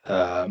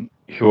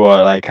 who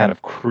are like kind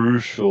of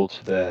crucial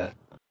to their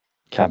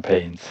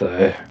campaign.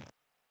 So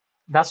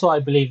that's why I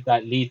believe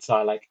that Leeds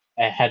are like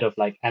ahead of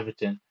like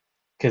Everton,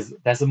 because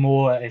there's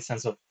a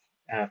sense of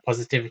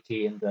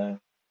positivity in the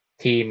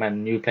team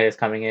and new players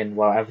coming in,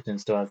 while Everton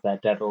still has their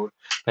dead old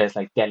players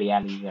like Dele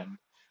Alli and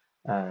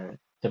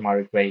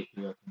Demarai Gray.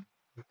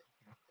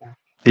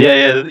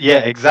 yeah,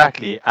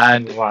 exactly.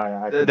 And Why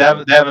I they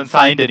think haven't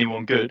signed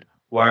anyone good,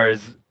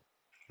 whereas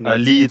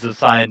Leeds. Leeds have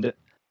signed,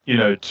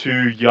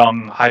 two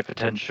young, high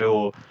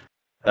potential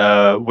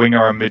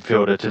winger and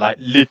midfielder to like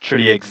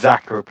literally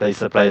exactly replace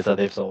the players that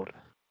they've sold.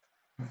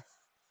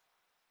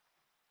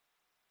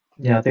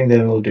 Yeah, I think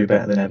they will do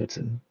better than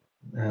Everton.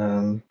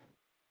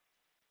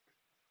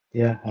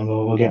 Yeah, and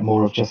we'll get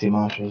more of Jesse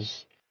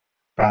Marsh's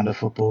brand of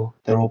football.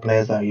 They're all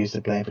players that are used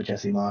to playing for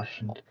Jesse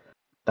Marsh and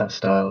that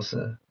style.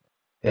 So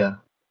yeah,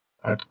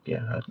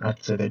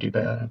 I'd say they do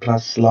better. And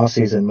plus, last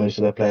season most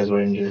of their players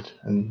were injured,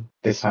 and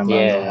this time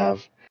around they'll Yeah,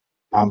 have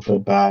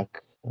Bamford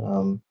back.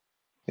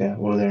 Yeah,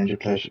 all of their injured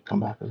players should come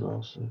back as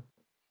well. So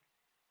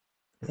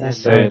so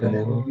yes, I reckon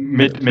they will.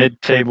 Liverpool.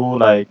 Mid table,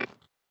 like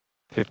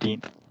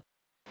 15th,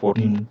 14th.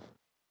 Mm,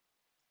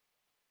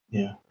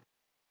 yeah,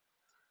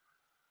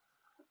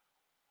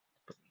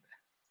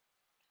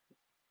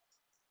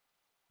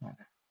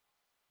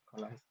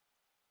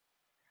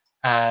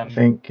 I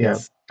think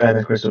better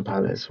than Crystal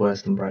Palace,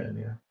 worse than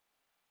Brighton.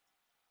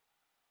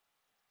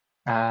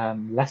 Yeah.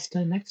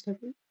 Leicester next, I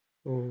believe.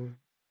 Or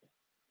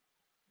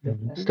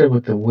Still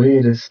with the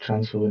weirdest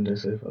transfer window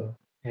so far.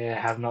 yeah,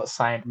 have not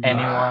signed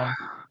anyone.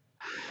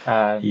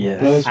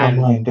 Blows my And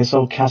Yes. mind. They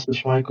sold Casper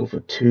Schmeichel for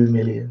 2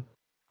 million.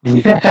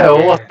 Yeah,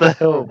 what yeah, the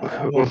hell?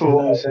 That makes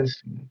no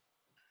sense to me.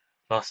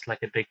 lost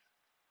like a big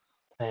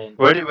player.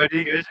 Where did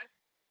he go to?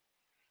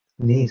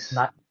 Nice.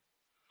 Not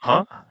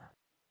Huh?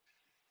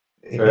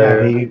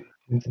 Yeah, he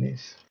went to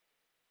Nice.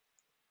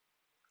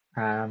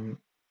 um,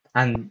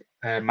 and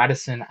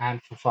Madison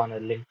and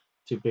Fofana linked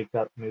to big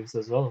up moves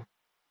as well.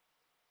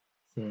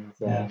 Seems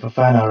Yeah, for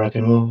fan, I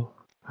reckon will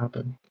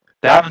happen.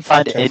 They haven't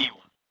signed interest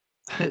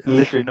anyone.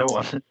 Literally no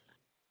one.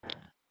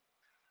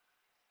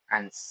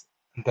 and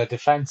the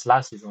defense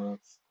last season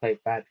was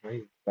quite bad,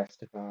 right?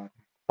 Vestergaard.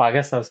 But I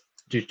guess that was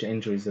due to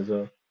injuries as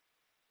well.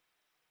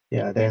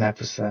 Yeah, they didn't have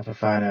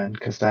Fofana and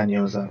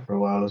Castagno was out for a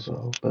while as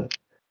well. But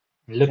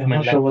yeah, I'm Lukman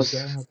not sure left as what's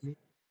well, I believe.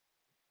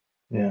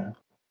 yeah,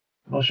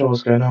 I'm not sure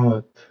what's going on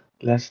with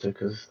Leicester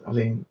because I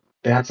mean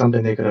they had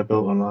something they could have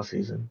built on last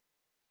season.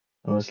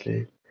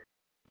 Honestly,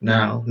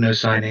 now no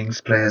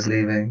signings, players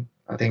leaving.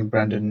 I think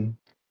Brandon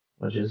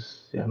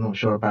Rodgers. Yeah, I'm not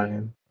sure about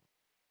him.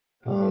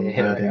 But I don't think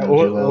Yeah, they'll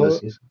do well this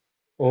season.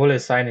 all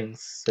his signings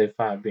so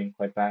far have been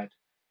quite bad.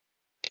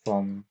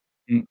 From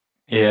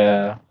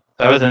Yeah.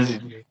 Ever since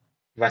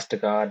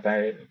Vestergaard,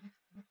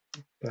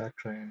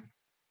 Bertrand,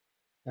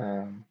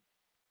 um,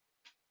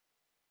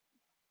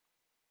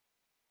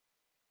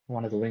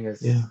 one of the Yeah.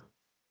 wingers.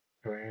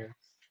 Perez.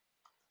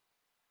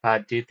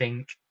 Do you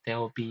think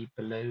they'll be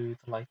below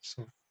the likes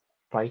of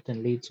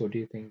Brighton, Leeds, or do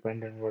you think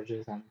Brendan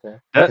Rodgers and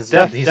because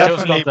he's still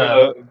Definitely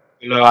got the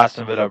below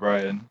Aston Villa,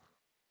 Brighton.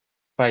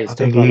 but he's I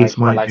still think got Leeds like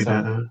the might be likes of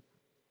better.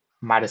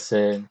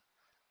 Madison,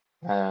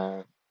 uh,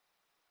 those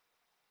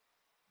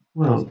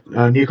Well, sort of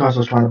players.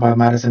 Newcastle's trying to buy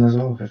Madison as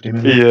well, 50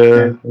 million. Yeah.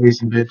 Yeah,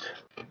 recent bid.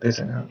 They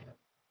sent out.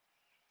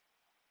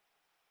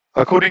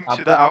 According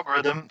to the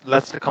algorithm,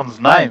 Leicester comes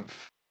ninth.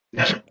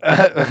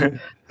 I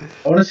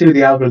want to see what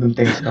the algorithm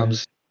thinks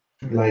comes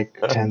like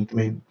 10th, I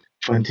mean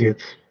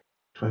 20th,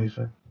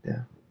 25th.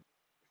 Yeah.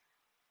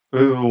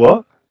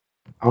 What?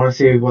 I want to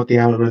see what the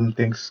algorithm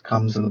thinks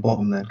comes on the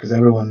bottom then, because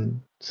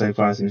everyone so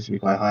far seems to be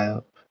quite high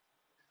up.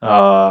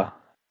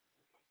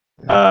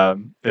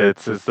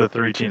 It's the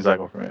three teams I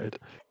got promoted.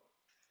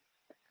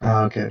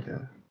 Oh, okay.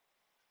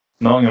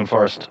 Nottingham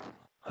Forest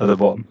at the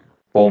bottom,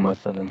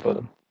 Bournemouth, and then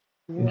Fulham.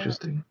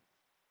 Interesting.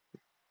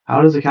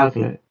 How does it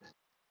calculate?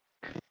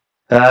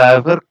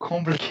 Very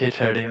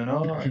complicated, you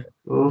know.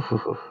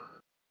 Oh,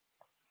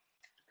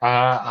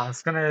 I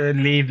was gonna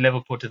leave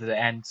Liverpool to the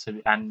end,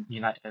 and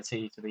United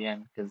City to the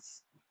end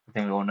because I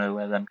think we all know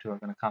where them two are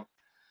gonna come.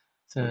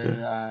 So,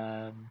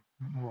 okay.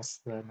 what's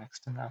the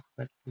next in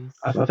alphabet, please?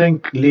 I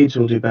think Leeds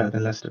will do better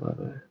than Leicester, by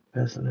the way,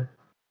 personally.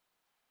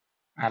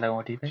 Alan,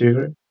 what do you Do think? you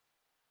agree?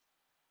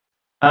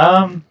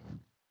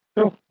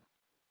 Sure.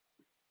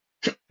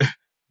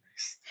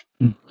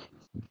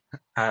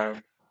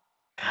 Um,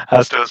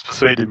 Hasta has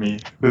persuaded me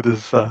with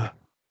his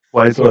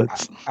wise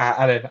words.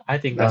 Alan, I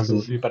think That was Leicester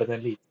will do easy. better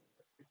than Leeds.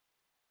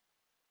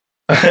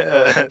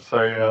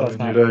 Sorry, That's Alan,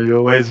 not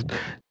your ways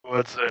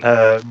words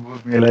don't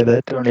move me like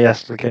that. Only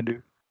Hasta can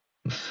do.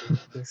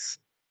 this.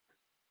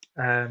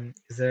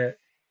 Is it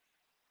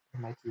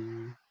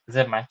mighty? Is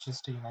it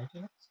Manchester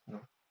United? No.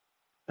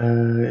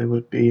 It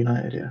would be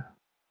United, yeah.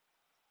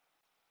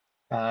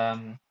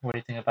 What do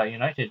you think about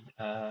United?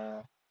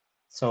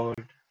 Sold,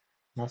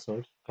 not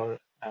sold, got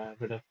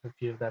rid of a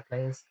few of their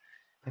players.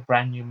 A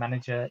brand new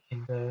manager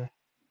in the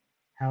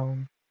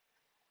helm.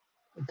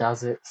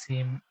 Does it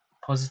seem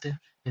positive?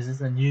 Is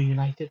this a new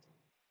United,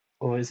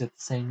 or is it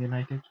the same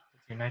United?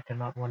 United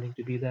not wanting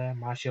to be there.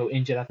 Martial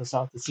injured at the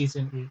start of the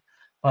season,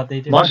 but they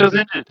did win a Marshall's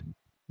big. injured.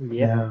 Yep,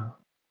 Yeah.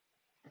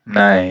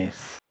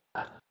 Nice.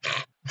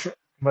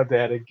 but they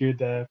had a good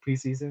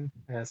preseason.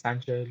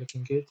 Sancho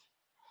looking good.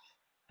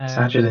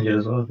 Sanchez Um, injured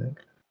as well, I think.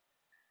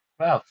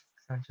 well,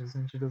 Sanchez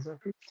injured as well.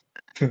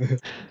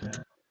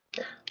 Yeah.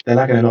 They're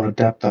lacking a lot of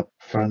depth up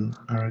front,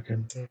 I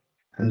reckon.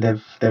 And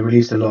they've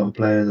released a lot of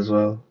players as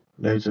well.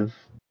 Loads of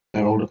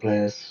their older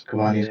players.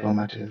 Cavani's Yeah, gone,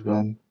 Matches has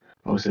gone.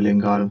 Obviously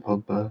Lingard and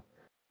Pogba.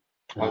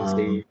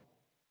 obviously,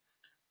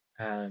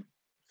 um,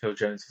 Phil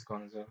Jones is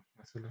gone as well.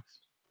 That's the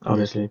list.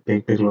 Obviously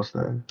big loss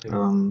there. Big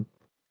loss.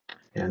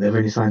 Yeah, they've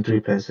only signed 3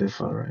 players so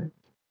far, right?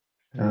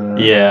 Yeah,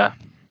 Yeah.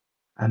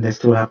 And they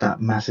still have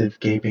that massive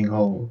gaping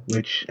hole,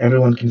 which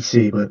everyone can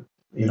see, but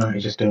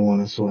United just don't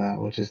want to sort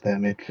out, which is their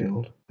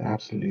midfield. The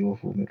absolutely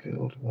awful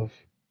midfield of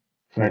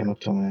Fred and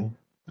McTominay.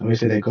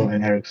 Obviously they got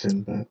in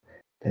Ericsson, but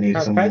they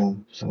needed Fred,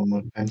 someone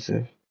more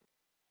defensive.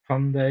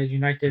 from the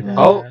United Yeah.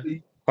 Oh,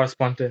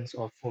 correspondence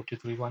of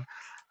 4231,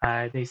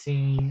 they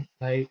seem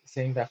like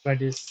saying that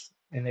Fred is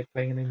and they're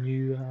playing in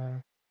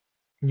a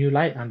new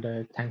light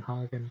under Ten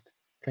Hag and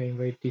playing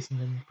very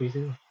decent in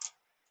preseason.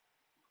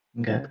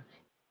 Okay.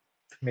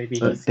 Maybe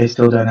he But they sees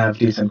still don't have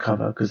decent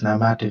cover because now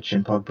Matic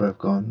and Pogba have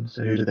gone.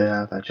 So who do they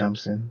have that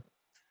jumps in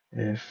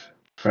if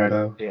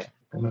Fredo yeah,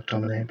 or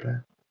McTominay play?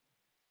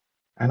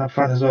 And up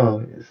front as well,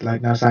 it's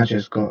like now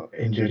Sanchez got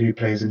injured. Who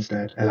plays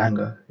instead?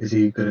 Elanga. Is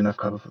he good enough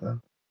cover for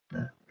them?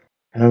 Yeah.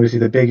 And obviously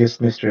the biggest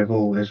mystery of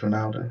all is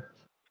Ronaldo.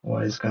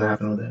 What is of going to course.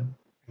 happen with him?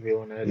 We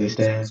all know Is he that he's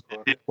going to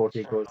staying? score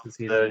 40 goals this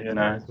season you and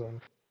might know. as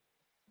well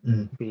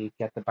Mm. be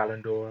get the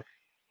Ballon d'Or,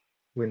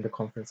 win the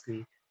Conference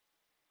League.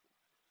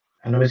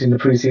 And obviously in the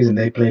preseason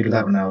they played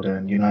without Ronaldo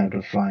and United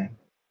were flying.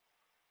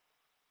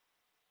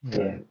 Yeah,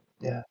 So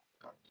yeah,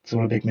 it's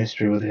all a big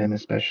mystery with him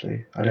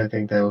especially. I don't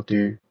think they'll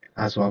do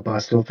as well, but I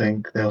still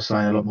think they'll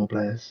sign a lot more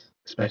players,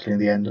 especially in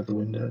the end of the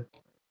window.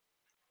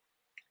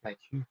 like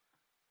you.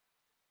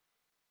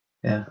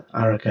 Yeah,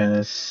 I reckon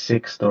a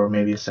sixth or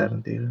maybe a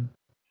seventh even.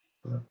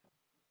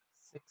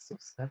 6 or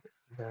 7.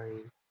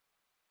 Very,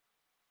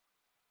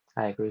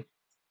 I agree.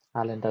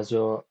 Alan, does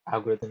your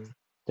algorithm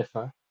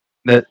differ?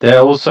 They're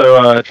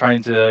also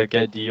trying to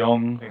get De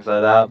Jong, things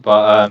like that.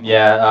 But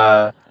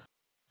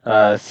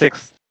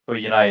sixth for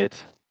United.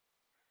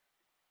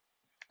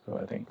 So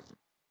I think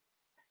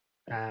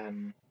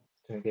Um,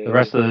 the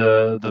rest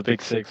of the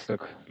big six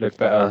look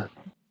better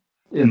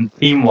in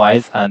team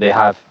wise, and they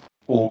have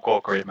all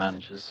got great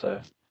managers. So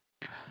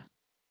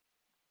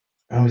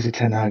And obviously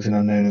Ten Hag's an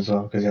unknown as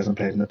well because he hasn't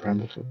played in the Prem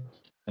before.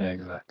 yeah,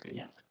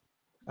 exactly.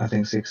 I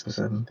think sixth or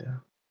seventh, yeah.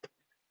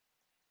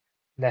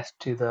 Let's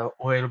to the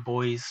Oil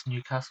Boys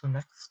Newcastle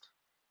next.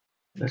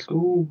 Let's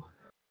go.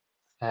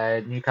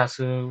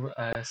 Newcastle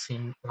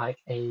seemed like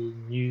a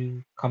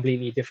new,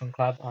 completely different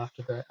club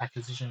after the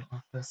acquisition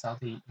of the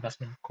Saudi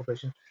Investment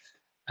Corporation,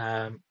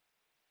 um,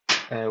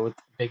 with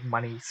big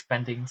money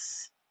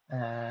spendings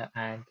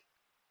and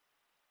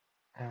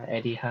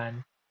Eddie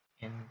Hearn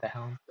in the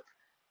helm.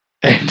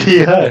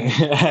 Eddie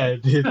Hearn.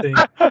 Do you think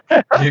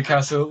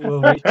Newcastle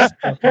will reach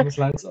the promised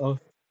lands of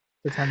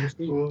the Champions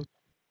League?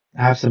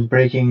 I have some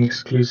breaking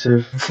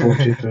exclusive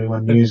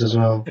 4231 news as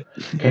well.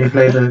 Can you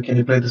play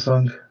the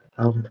song,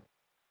 Alvin?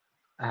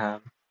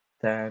 Um,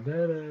 da,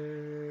 da,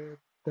 da,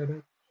 da, da.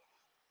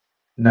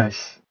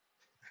 Nice.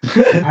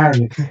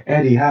 Apparently,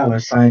 Eddie Howe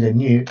has signed a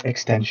new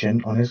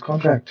extension on his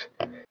contract,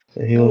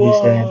 so he will be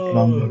staying Whoa!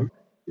 longer.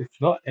 It's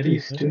not Eddie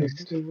Twist, Hearn.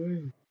 twist. No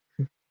way.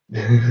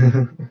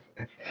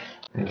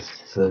 Yes,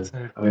 so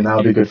So I mean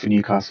that'll be good for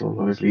Newcastle.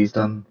 Obviously, he's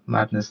done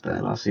madness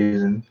there last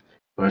season,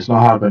 but it's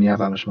not hard when you have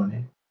that much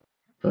money.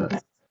 But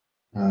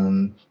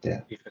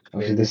yeah, FIFA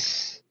obviously clear.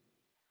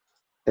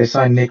 they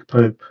signed Nick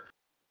Pope,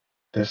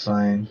 they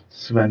signed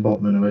Sven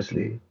Botman,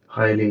 obviously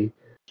highly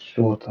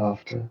sought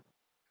after,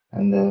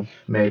 and they've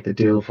made the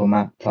deal for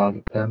Matt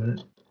Target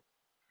permanent.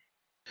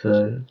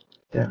 So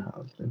yeah,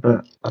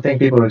 but I think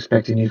people are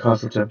expecting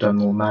Newcastle to have done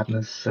more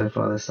madness so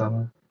far this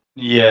summer.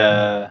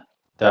 Yeah,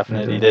 They're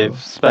definitely. doing They've well.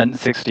 spent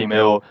 60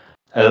 mil.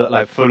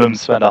 Like Fulham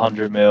spent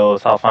 100 mil.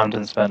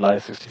 Southampton spent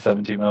like 60,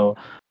 70 mil.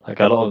 Like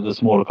a lot of the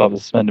smaller clubs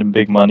are spending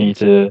big money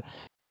to,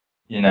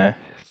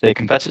 stay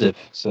competitive.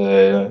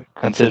 So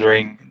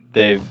considering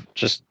they've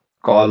just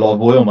got a lot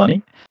of oil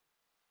money,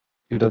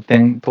 you'd have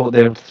thought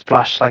they would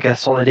splash like a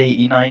solid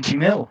 80, 90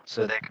 mil.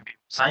 So there could be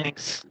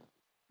signings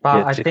But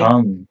yet I to think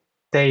come.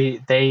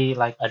 they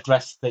like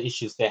addressed the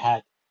issues they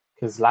had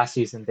because last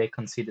season they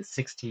conceded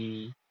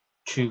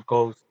 62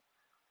 goals,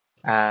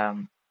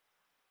 um,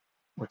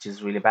 which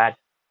is really bad.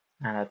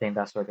 And I think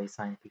that's why they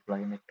signed people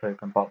like Nick Pope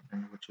and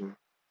Botman, which will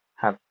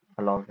have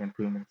a lot of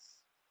improvements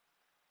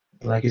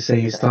Like you say,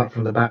 you there. start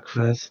from the back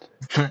first.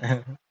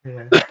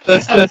 Yeah.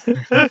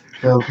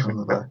 Build from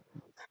the back.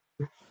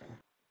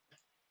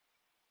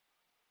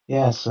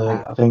 Yeah, so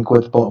Uh, I think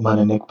with Botman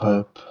and Nick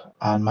Pope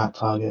and Matt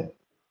Target,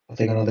 I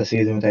think another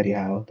season with Eddie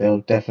Howe,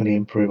 they'll definitely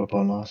improve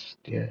upon last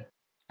year.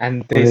 and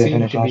What they did they seem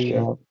finish to last be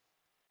year?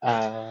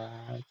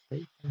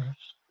 they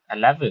finished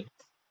 11th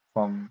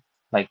from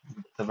like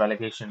the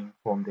relegation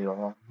form they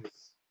were on.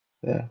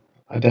 Yeah,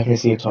 I definitely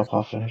see a top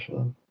half finish for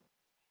them.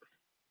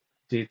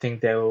 Do you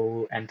think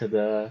they'll enter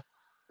the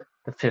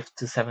fifth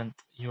to seventh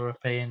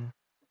European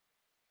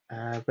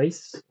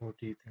race, or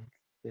do you think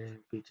they'll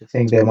be I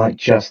think just they might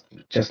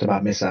just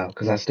about miss out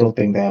because I still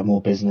think they have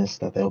more business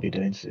that they'll be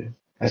doing soon,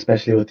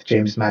 especially with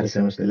James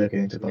Madison, which they're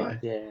looking to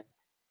like, buy. yeah,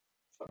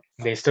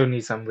 they still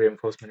need some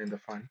reinforcement in the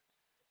front.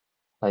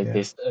 Like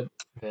Yeah,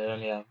 they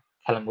only have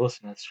Callum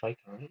Wilson as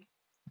striker, right?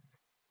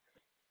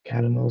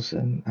 Callum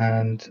Wilson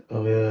and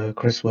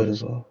Chris Wood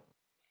as well.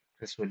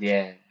 Chris Wood,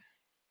 yeah.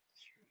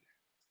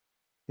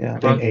 Yeah, I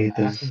think About eighth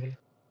Aston is Villa.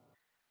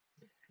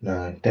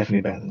 no,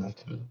 definitely better than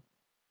that.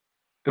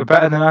 You're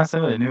better than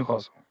Aston Villa,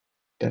 Newcastle.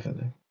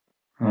 Definitely,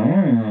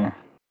 Oh,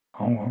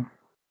 well.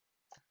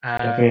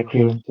 definitely Um,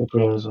 Kieran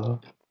Trippier as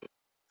well.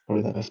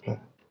 Probably the best player.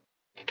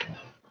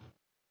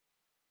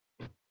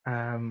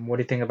 what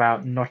do you think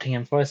about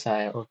Nottingham Forest?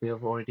 We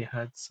have already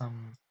heard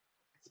some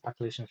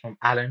speculation from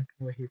Alan,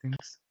 what he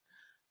thinks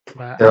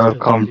about They'll Aston.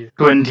 What come do you?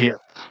 20th.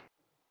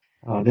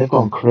 Oh, they've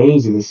gone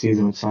crazy this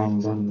season with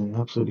signings, haven't they?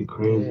 Absolutely Yeah,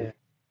 crazy.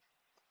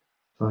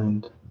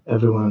 Signed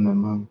everyone and their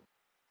mum.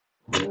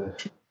 Yeah,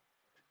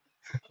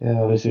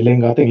 yeah. Obviously,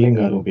 Lingard. I think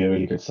Lingard will be a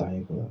really good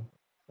signing for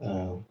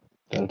them.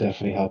 That'll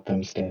definitely help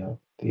them stay up.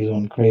 He's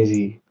on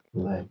crazy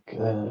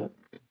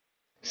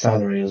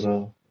salary as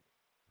well.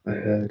 I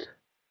heard.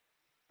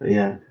 But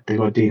yeah, they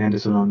got Dean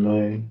Henderson on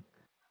loan.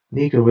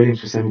 Nico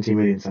Williams for 17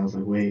 million sounds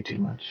like way too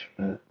much,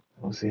 but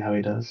we'll see how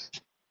he does.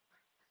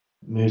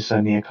 Musa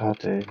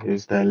Niakate,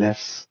 who's their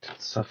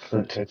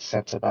left-footed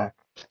centre back,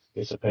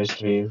 is supposed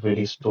to be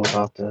really sought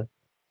after.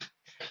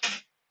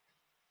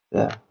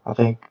 Yeah, I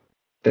think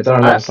they've done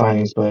a lot I, of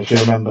signings, but if you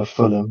remember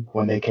Fulham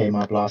when they came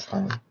up last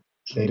time,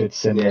 they did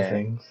similar yeah.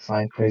 things,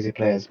 signed crazy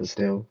players, but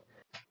still,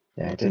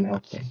 yeah, it didn't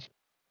help them.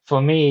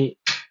 For me,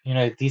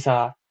 these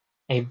are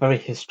a very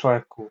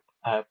historical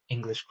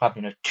English club.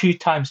 Two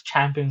times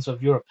champions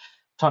of Europe.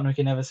 Tottenham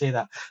can never say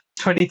that.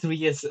 23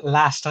 years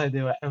last time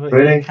they were ever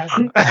Europe Really?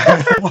 champions.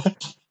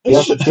 Do you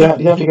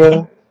have to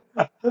go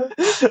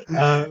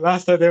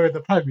Last time they were in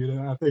the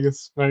Prem, I think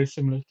it's very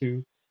similar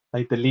to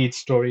like the Leeds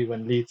story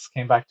when Leeds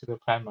came back to the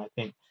Prem. I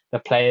think the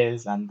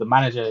players and the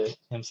manager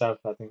himself,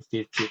 I think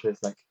Steve Cooper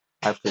is like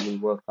absolutely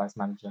world class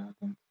manager. I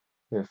think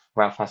if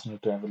Ralph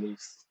Hasenhuttl ever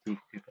leaves, Steve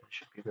Cooper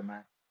should be the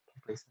man to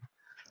replace him.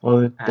 Well,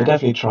 they're And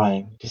definitely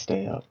trying to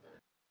stay up.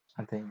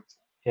 I think,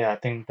 yeah, I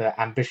think the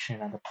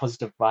ambition and the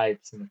positive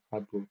vibes in the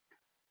club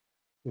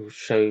will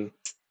show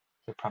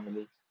the Premier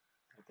League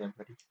that they're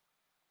ready.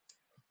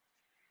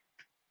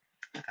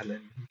 And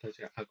then does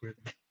your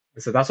algorithm.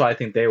 So that's why I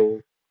think they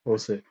will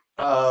also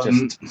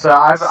just so say,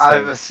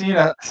 I've seen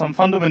some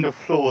fundamental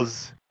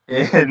flaws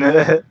in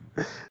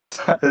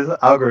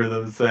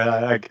algorithms. So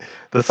like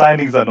the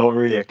signings are not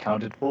really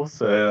accounted for.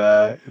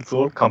 So it's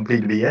all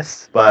complete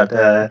BS. But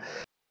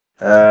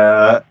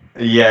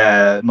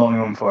yeah,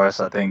 Nottingham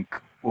Forest I think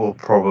will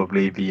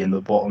probably be in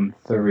the bottom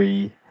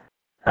three.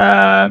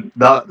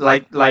 That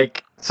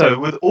like So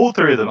with all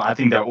three of them, I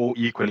think they're all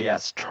equally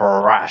as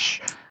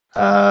trash.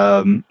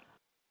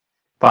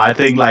 But I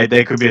think like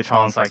there could be a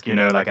chance, like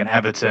like an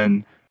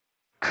Everton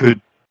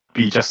could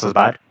be just as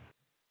bad,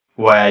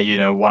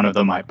 where one of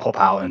them might pop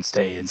out and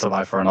stay and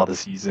survive for another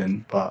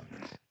season. But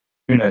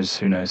who knows?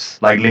 Who knows?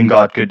 Like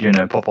Lingard could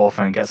pop off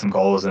and get some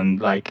goals, and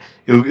like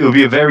it'll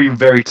be a very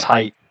very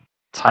tight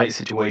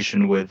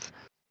situation with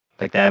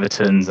like the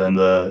Evertons and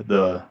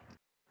the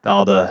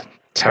other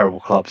terrible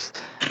clubs,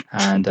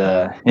 and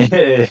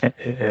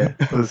yeah,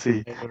 we'll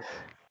see.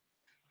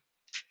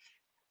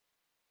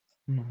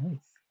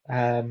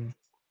 Nice.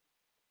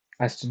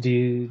 As to do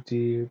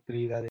you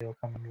believe that they will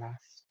come in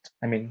last?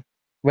 I mean,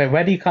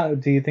 where do you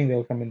think they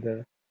will come in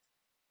the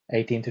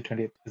 18 to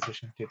 20th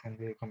position? Do you think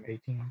they'll come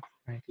 18,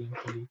 19,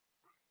 20?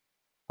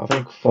 I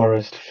think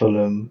Forest,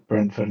 Fulham,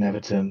 Brentford, and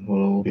Everton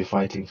will all be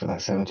fighting for that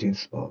 17th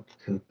spot.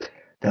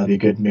 There'll be a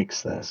good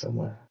mix there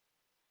somewhere.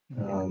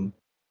 Yeah.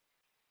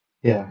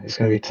 Yeah, it's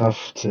going to be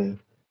tough to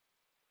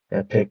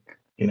pick,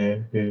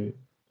 who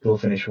will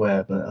finish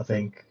where, but I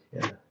think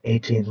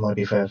 18th might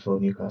be fair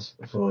for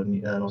Newcastle, for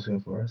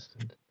Nottingham Forest,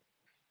 and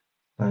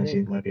Okay.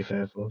 19th might be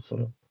fair for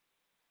Fulham.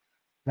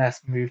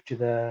 Let's move to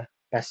the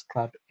best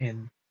club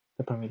in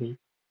the Premier League,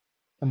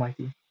 the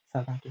mighty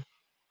Southampton.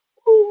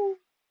 Ooh,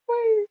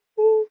 wait,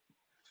 ooh.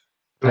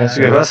 Who wants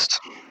to So, go first?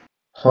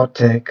 hot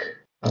take,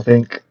 I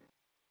think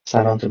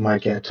Southampton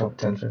might get a top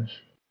 10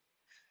 finish,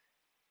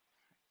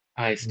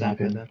 I in my stand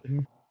by opinion. that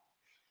opinion.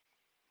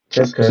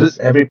 Just So, because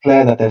every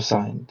player that they've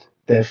signed,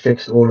 they've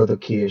fixed all of the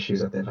key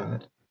issues that they've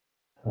had.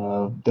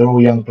 They're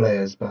all young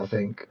players, but I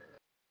think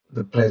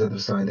the players that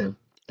they've signed,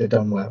 they've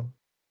done well.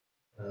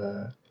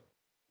 Uh,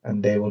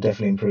 and they will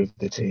definitely improve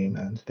the team,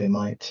 and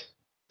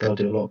they'll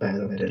do a lot better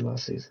than they did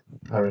last season.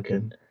 I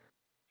reckon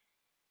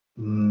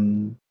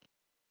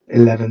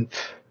 11th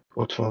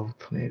or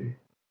 12th maybe.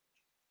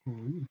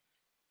 Ooh.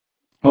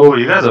 oh,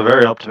 you guys are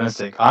very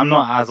optimistic. I'm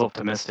not as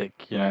optimistic.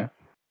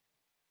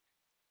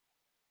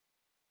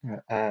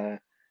 Uh,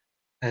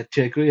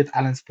 to agree with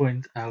Alan's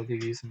point, I'll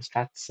give you some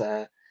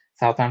stats.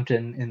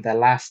 Southampton in their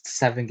last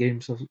 7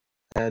 games of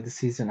the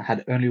season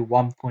had only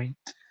 1 point.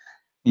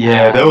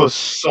 Yeah, they were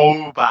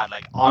so bad,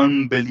 like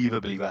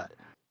unbelievably bad.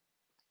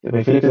 But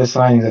if you look at the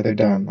signings that they've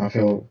done, I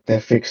feel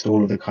they've fixed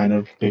all of the kind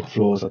of big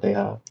flaws that they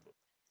have.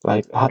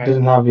 Like, Right.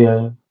 didn't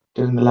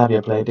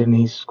Lavia play? Didn't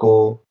he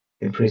score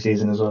in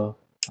preseason as well?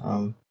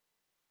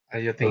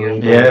 You're thinking of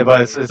Aribo. Yeah,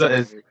 but it's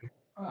Aribo.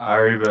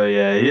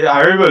 Ariba. Yeah,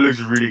 Ariba looks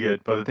really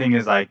good, but the thing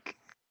is, like,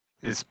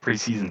 it's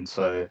preseason,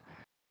 so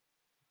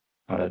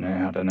I don't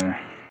know.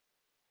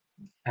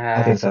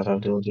 I think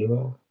Southampton will do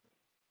well.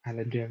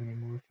 Alan, do you have any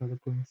more further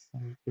points?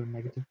 Your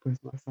negative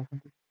points about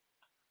Southampton?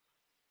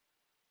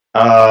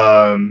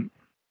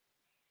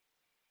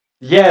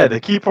 Yeah, the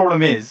key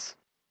problem is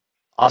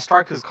our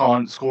strikers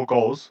can't score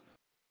goals,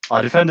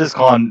 our defenders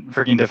can't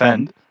freaking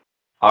defend,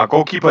 our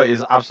goalkeeper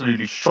is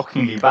absolutely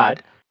shockingly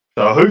bad.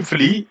 So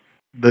hopefully,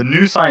 the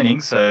new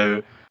signings,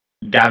 so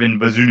Gavin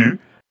Bazunu,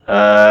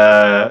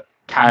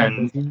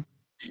 can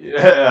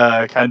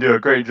can do a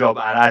great job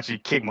and actually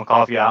kick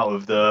McCarthy out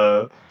of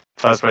the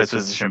first place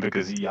position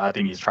because I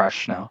think he's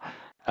trash now.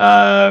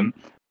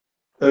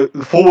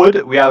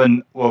 Forward, we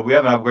haven't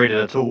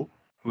upgraded at all.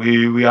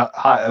 We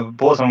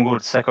bought someone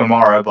called Seko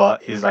Mara,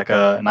 but he's like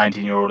a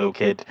 19-year-old little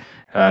kid,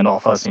 not a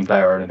first team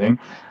player or anything.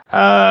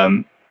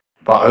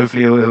 But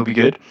hopefully he'll be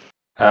good.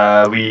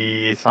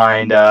 We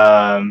signed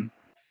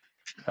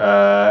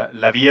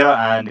Lavia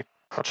and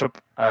Kochup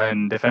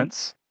in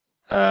defense,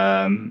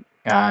 and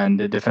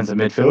defensive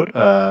midfield.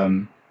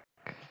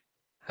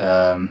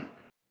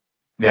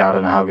 Yeah, I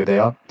don't know how good they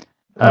are.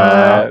 Just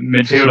saw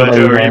Midfielder that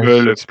Joe you Aribo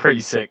guys. looks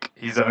pretty sick.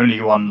 He's the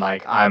only one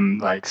like I'm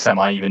like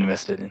semi even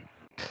invested in.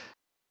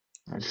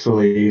 I just saw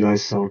that you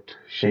guys sold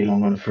Shay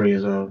Long on free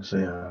as well. So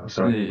yeah,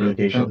 sorry, Oh,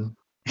 relegation.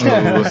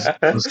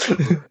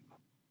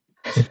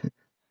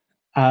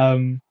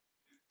 um,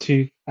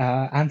 to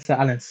answer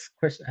Alan's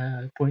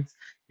points,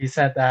 he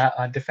said that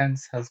our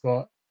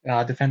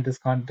defenders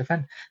can't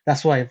defend.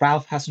 That's why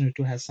Ralph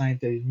Hasenhuttl has signed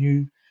a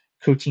new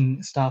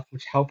coaching staff,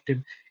 which helped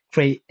him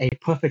create a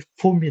perfect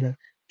formula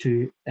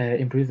to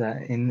improve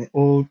that. In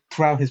all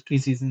throughout his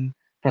preseason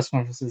press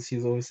conferences,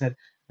 he's always said,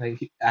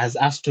 like as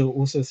Astro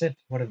also said,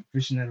 what a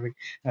visionary,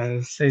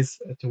 says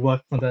to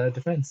work for the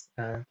defense.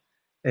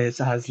 It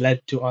has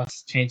led to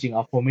us changing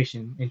our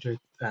formation into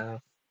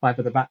five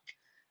at the back,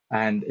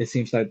 and it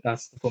seems like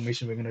that's the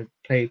formation we're going to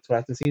play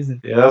throughout the season.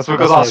 yeah, that's And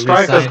because that's our why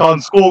we strikers signed.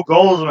 can't score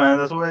goals, man.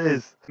 That's what it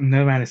is.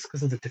 No man, it's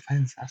because of the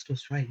defense.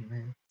 Astro's right,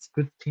 man. It's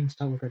good team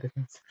start with the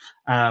defense.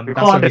 We That's why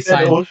can't we defend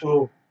signed.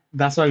 also.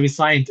 That's why we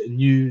signed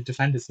new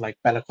defenders like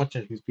Bella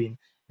Kocha, who's been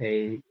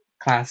a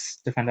class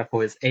defender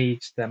for his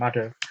age, the amount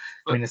of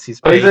But, minutes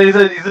he's but played. he's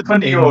a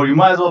 20-year-old. You In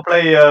might as well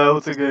play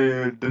but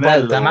Dunel or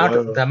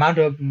whatever. the amount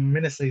of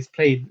minutes he's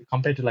played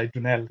compared to like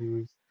Dunel,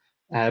 who's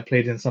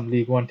played in some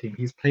League One team.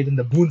 He's played in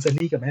the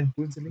Bundesliga, man.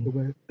 Bundesliga,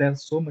 where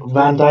there's so much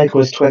Van more. Dijk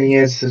was 20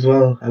 years as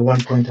well at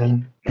one point,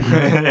 Alan.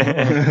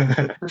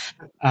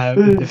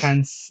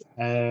 Defense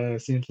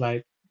seems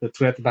like the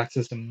three at the back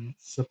system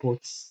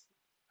supports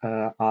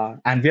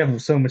and we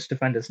have so much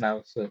defenders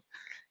now, so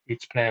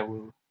each player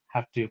will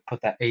have to put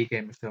that A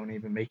game if they don't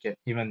even make it.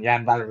 Even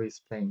Jan Valery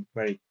is playing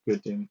very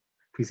good in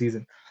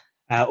preseason.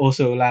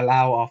 Also, will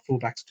allow our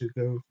fullbacks to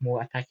go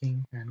more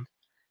attacking and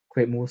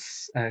create more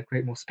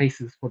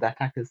spaces for the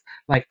attackers.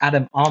 Like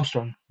Adam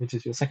Armstrong, which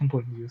is your second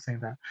point, you were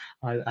saying that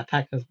our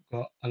attack has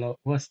got a lot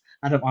worse.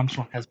 Adam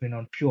Armstrong has been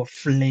on pure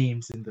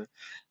flames in the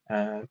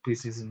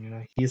preseason. You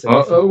know, he's a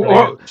different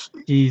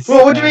player. He's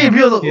Well, what do you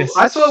mean? yes,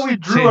 I swear we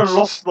drew and changed.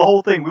 lost the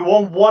whole thing. We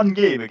won one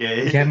game,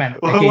 okay? Yeah, man,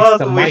 What against else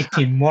the did we-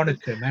 mighty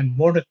Monaco, man,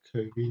 Monaco.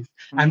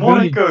 And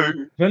Monaco.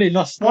 we only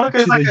lost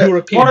Monaco's to the like a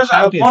European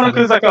champions.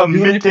 Monaco's like a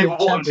European mid-table,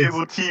 champions.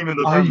 bottom-table team in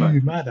the Are Premier.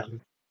 you mad,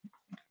 Alan?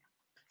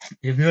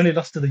 Yeah, we only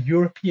lost to the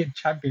European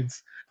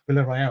champions,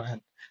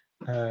 Villarreal,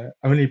 and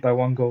only by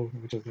one goal,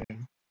 which was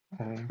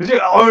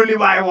Only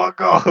by one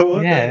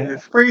goal. Yeah.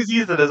 It's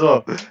preseason as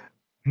well.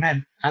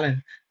 man,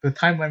 Alan. The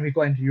time when we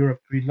got into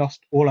Europe, we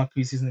lost all our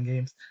preseason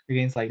games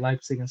against like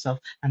Leipzig and stuff,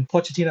 and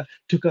Pochettino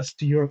took us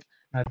to Europe.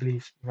 I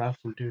believe Ralph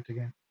will do it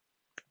again.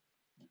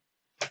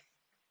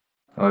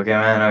 Okay,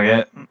 man.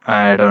 Okay,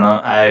 I don't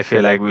know. I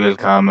feel like we will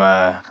come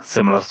a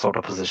similar sort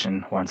of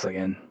position once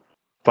again,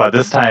 but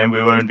this time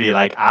we won't be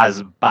like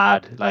as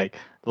bad. Like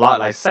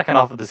second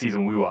half of the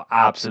season, we were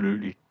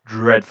absolutely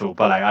dreadful.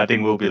 But like I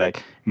think we'll be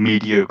like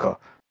mediocre,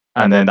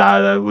 and then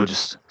we'll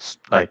just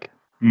like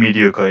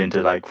mediocre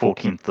into like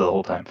 14th the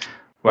whole time.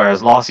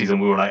 Whereas last season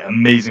we were like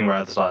amazing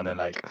right at the start, and then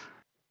like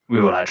we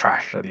were like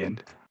trash at the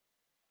end.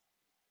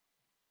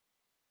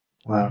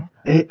 Wow.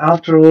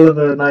 After all of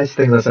the nice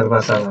things I said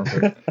about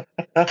Southampton.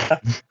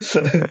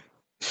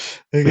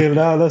 Okay,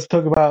 now let's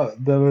talk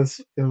about the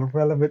most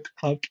irrelevant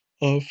club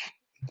of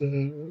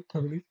the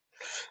Premier League.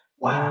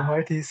 Wow.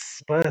 Mighty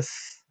Spurs.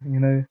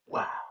 You know,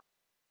 Wow.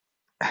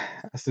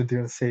 I still do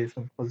want to say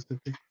some positive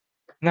things.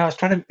 No, I was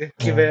trying to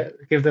give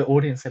the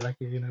audience like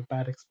a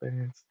bad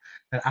experience.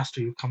 Then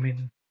after you come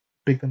in,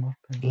 pick them up.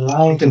 And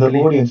Lying make to them the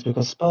believe. audience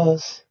because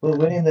Spurs were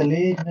winning the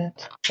league, man.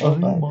 Oh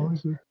my God.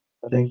 Marshall.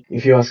 I think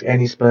if you ask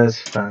any Spurs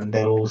fan,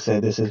 they'll all say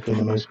this has been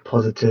the most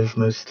positive,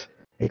 most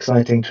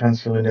exciting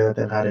transfer window that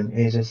they've had in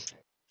ages.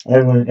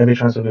 Every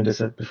transfer window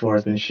said before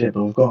has been shit,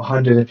 but we've got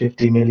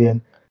 150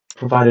 million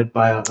provided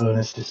by our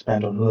owners to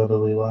spend on whoever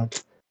we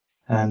want,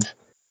 and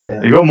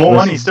yeah, You got more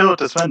obviously, money still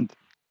to spend.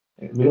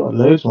 we got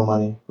loads more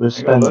money. We've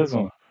You got spent, loads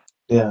more.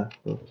 yeah,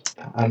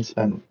 and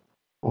spent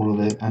all of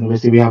it, and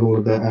obviously we have all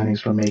of the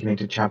earnings from making it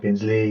to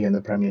Champions League and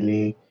the Premier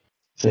League,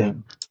 so yeah,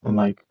 and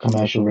like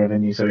commercial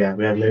revenue. So yeah,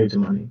 we have loads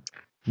of money,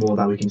 more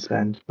that we can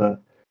spend,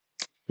 but.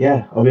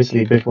 Yeah,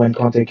 obviously, when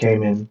Conte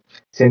came in,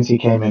 since he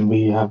came in,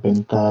 we have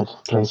been third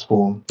place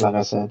form, like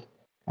I said.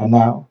 And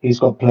now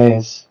he's got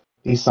players.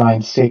 He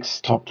signed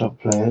 6 top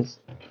players.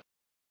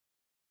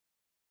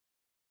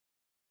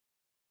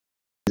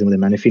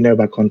 And if you know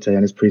about Conte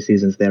and his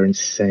preseasons, they're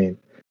insane.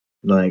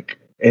 Like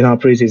in our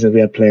preseasons,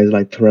 we had players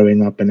like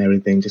throwing up and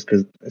everything just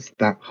because it's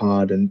that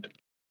hard and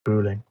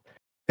grueling.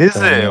 Is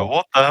So, it? yeah.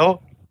 What the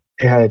hell?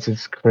 Yeah,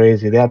 it's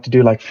crazy. They have to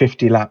do like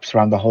 50 laps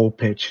around the whole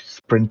pitch,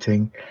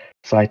 sprinting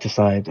side to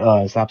side.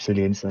 Oh, it's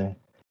absolutely insane.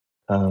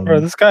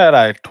 Bro, this guy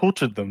like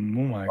tortured them.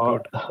 Oh my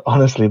god.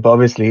 Honestly, but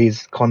obviously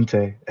he's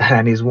Conte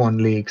and he's won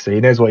league, so he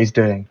knows what he's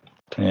doing.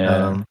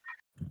 Yeah.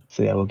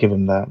 So yeah, we'll give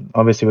him that.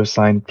 Obviously, we've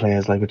signed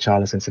players like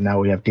Richarlison, so now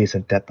we have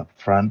decent depth up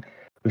front.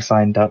 We've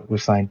signed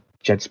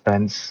Jed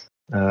Spence.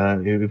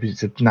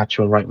 He's a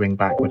natural right wing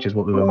back, which is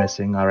what we were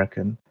missing, I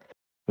reckon.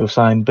 We've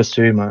signed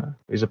Basuma,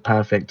 who's a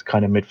perfect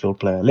kind of midfield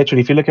player.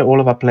 Literally, if you look at all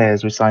of our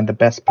players, we signed the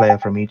best player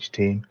from each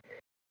team.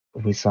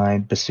 We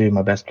signed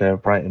Basuma, best player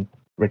of Brighton.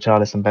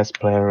 Richarlison, best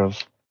player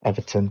of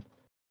Everton.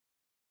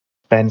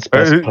 Spence,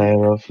 best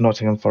player of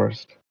Nottingham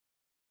Forest.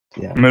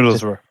 Yeah,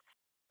 Middlesbrough.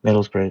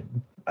 Middlesbrough.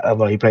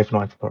 Well, he played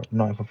for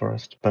Nottingham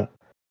Forest, but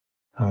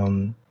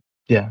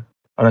yeah.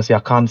 Honestly, I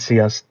can't see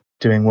us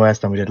doing worse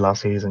than we did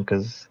last season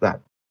because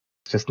that's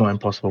just not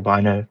impossible. But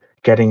I know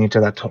getting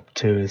into that top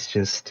 2 is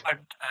just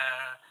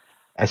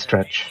a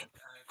stretch.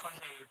 Conte,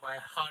 by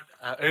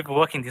hard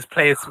overworking these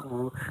players,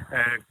 will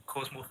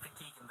cause more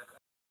fatigue.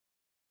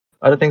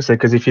 I don't think so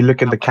because if you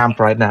look at the camp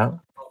right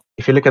now,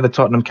 if you look at the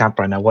Tottenham camp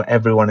right now, what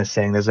everyone is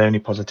saying, there's only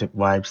positive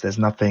vibes. There's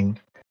nothing.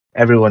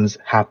 Everyone's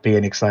happy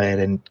and excited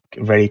and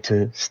ready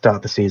to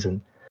start the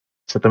season.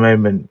 So at the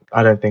moment,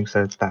 I don't think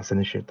so. That's an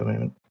issue at the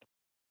moment.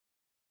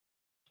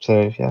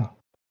 So yeah,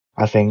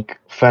 I think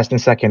first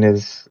and second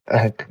is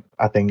I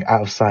think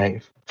out of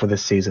sight for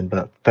this season,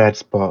 but third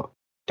spot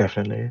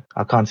definitely.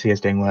 I can't see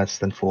us doing worse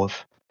than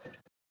fourth.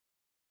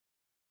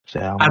 So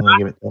yeah, I'm gonna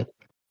give it that.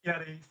 Yeah,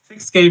 a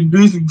 6-game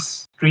losing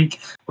streak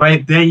where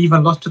they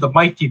even lost to the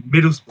mighty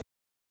Middlesbrough.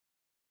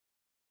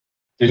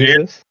 Did you hear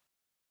this?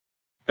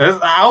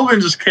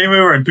 Alvin just came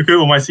over and took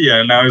over my seat,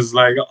 and now he's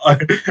like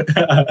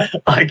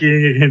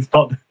arguing against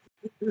Tottenham.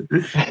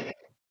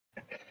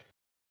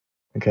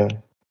 Okay.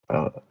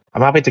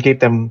 I'm happy to keep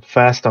them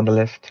first on the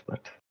list,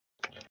 but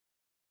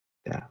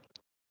yeah.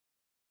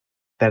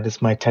 That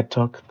is my TED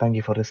talk. Thank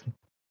you for listening.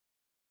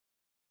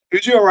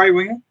 Who's your right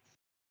winger?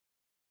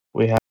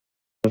 We have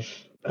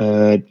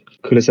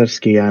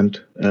Kulusevski and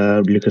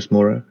Lucas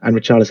Moura, and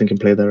Richarlison can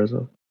play there as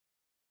well.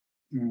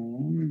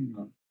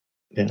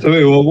 Yeah. So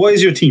wait, well, what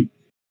is your team?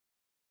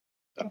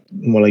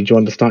 More like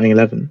join the starting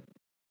 11.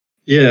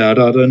 Yeah, I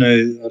don't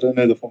know. I don't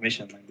know the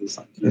formation like this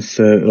time.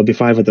 So it'll be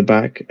 5 at the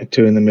back,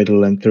 2 in the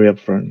middle, and 3 up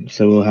front.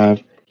 So we'll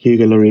have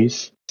Hugo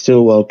Lloris,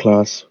 still world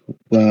class,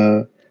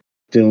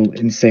 still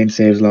insane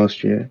saves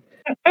last year.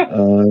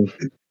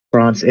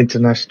 France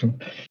international.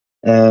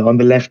 On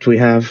the left we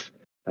have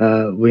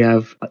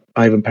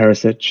Ivan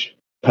Perisic,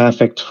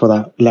 perfect for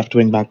that left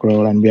wing back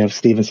role, and we have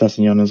Steven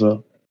Sessegnon as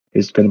well,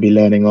 who's going to be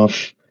learning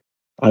off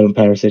Ivan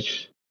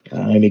Perisic,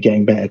 only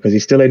getting better because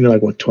he's still only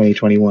like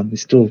 2021.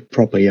 He's still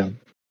proper young.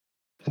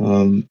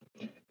 On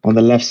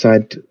the left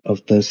side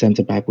of the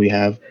centre back we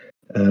have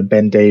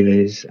Ben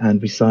Davies,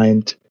 and we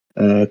signed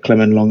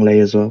Clement Longley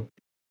as well.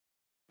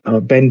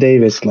 Ben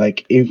Davies,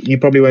 like you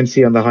probably won't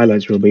see on the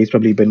highlights reel, but he's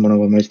probably been one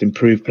of our most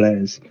improved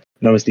players.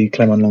 And obviously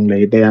Clement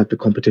Longley, they have the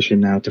competition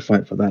now to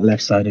fight for that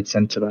left-sided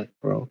centre back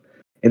role.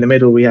 In the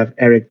middle we have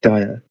Eric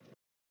Dyer,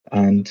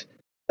 and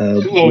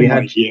we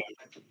had.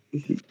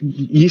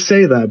 You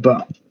say that,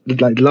 but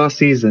like last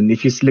season,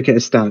 if you look at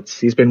his stats,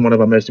 he's been one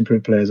of our most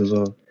improved players as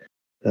well.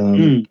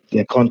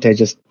 Yeah, Conte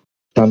just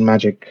done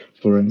magic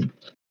for him.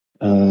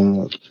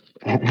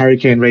 Harry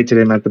Kane rated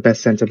him as the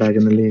best centre back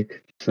in the league.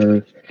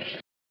 So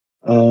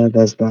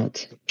there's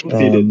that.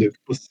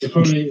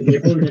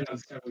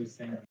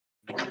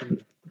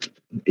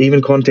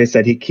 Even Conte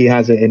said he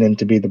has it in him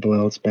to be the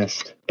world's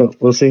best, but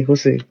we'll see.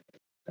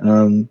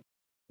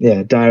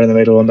 Yeah, Dyer in the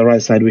middle. On the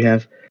right side we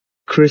have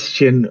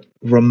Christian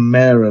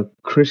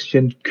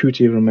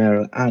Cuti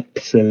Romero,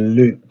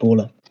 absolute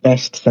baller,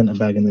 best centre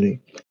back in the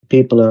league.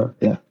 People are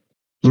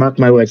mark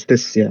my words.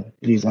 This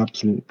he's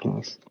absolute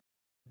class.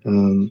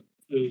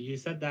 You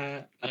said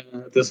that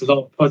there's a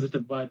lot of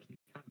positive vibes,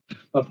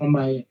 but from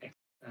my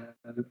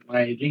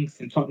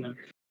links in Tottenham,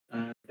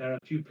 there are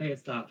a few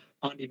players that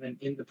aren't even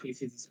in the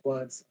preseason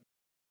squads.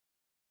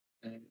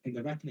 In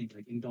the reckoning,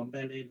 like in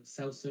Ndombele,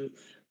 Celso.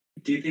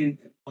 Do you think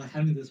by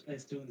having those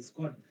players still in the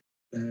squad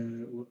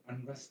will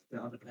unrest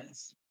the other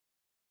players?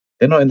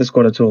 They're not in the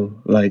squad at all.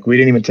 Like we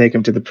didn't even take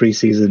them to the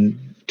preseason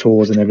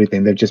tours and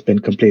everything. They've just been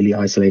completely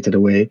isolated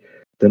away.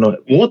 They're not.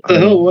 What the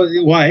hell?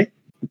 Why?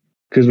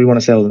 Because we want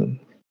to sell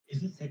them.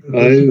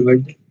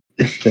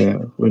 Yeah,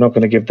 we're not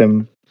going to give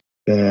them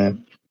the.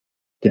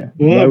 Yeah.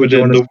 Why would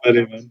you want to?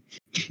 Man?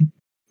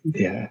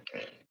 Yeah,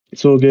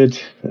 it's all good.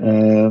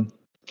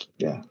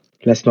 Yeah,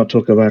 let's not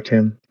talk about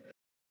him.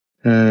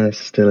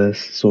 Still a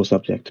sore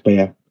subject, but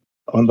yeah.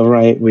 On the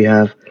right we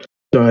have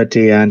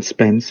Doherty and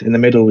Spence. In the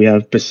middle we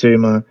have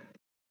Bissouma.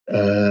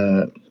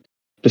 All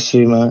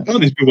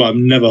these people I've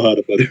never heard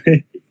of, by the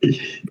way.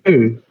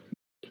 Who?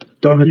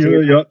 Doherty.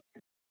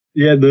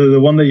 Yeah, the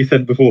one that you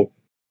said before.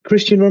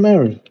 Christian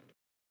Romero.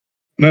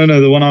 No,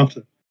 the one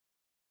after.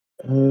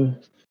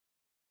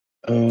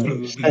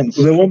 Spence.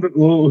 The one who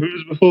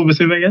was before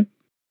Bissouma again?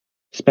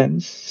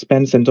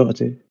 Spence and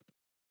Doherty.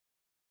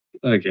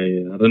 Okay,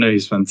 yeah, I don't know who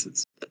Spence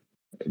is.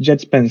 Jed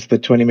Spence, the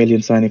 20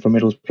 million signing for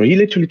Middlesbrough. You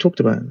literally talked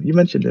about him. You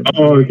mentioned him.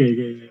 Oh,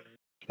 okay.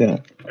 Yeah,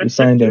 we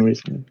signed him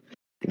recently.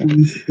 Yeah.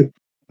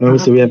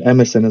 Obviously, we have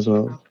Emerson as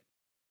well.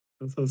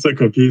 I'm so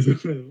confused. You're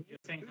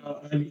saying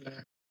how early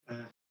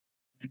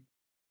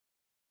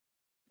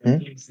I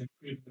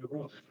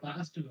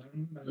asked you, I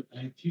remember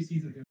a few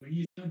seasons ago when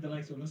you said the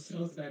likes of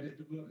Lascelles side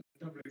you're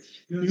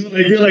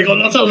like, oh,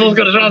 Lascelles was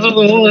going to transfer the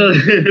wall.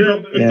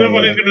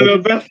 Nobody's going to know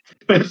best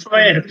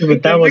player.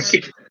 But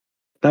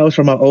that was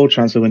from our old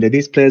transfer window.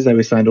 These players that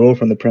we signed are all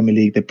from the Premier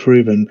League. They're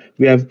proven.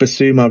 We have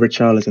Bissouma,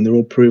 Richarlison. They're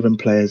all proven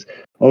players.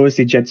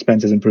 Obviously, Jed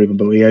Spence isn't proven,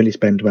 but we only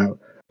spend about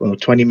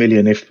 20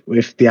 million if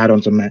the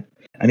add-ons are met.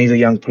 And he's a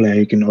young player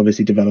who can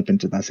obviously develop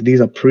into that. So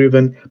these are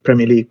proven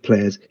Premier League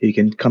players who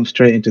can come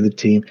straight into the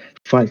team,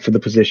 fight for the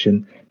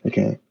position.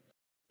 Okay.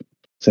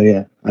 So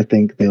yeah, I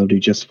think they'll do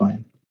just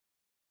fine.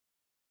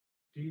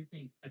 Do you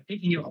think,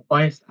 taking your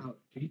bias out,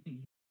 do you think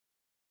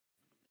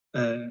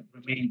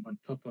remain on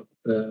top of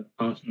the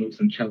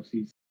Arsenals and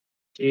Chelseas?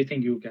 Do you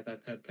think you'll get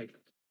that third place?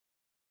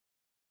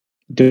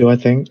 Do I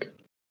think?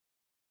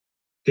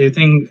 Do you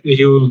think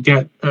you'll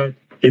get third?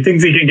 He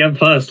thinks he can get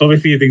first.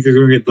 Obviously, he thinks he's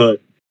going to get third.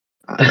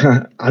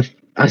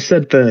 I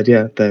said third,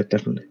 third,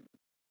 definitely.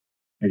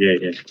 Okay,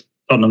 yeah.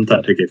 Tottenham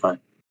third, okay, fine.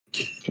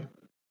 Okay.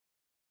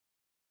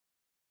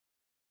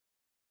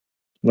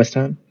 West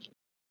Ham?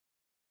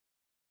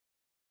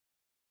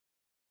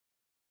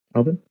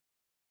 Alvin?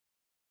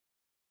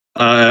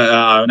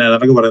 No, let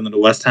me go about it.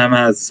 West Ham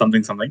has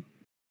something.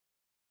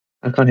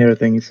 I can't hear a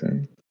thing he's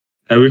saying.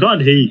 We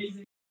can't hear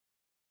you.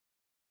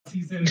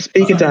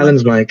 Speak into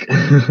Alan's mic.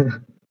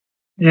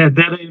 Yeah,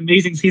 they had an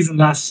amazing season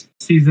last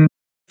season.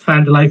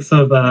 Found the likes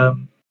of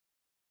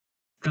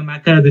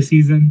Scamacca this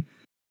season,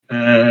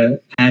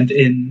 and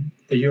in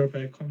the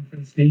Europa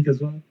Conference League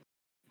as well.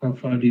 How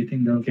far do you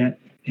think they'll get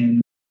in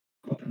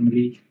the Premier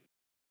League?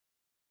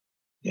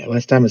 Yeah,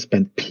 West Ham has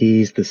spent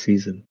peas this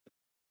season.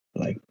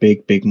 Like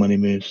big money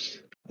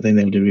moves. I think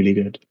they'll do really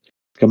good.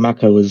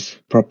 Scamacca was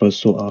proper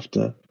sought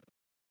after.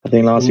 I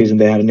think last season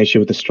they had an issue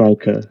with the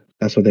striker.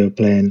 That's what they were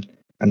playing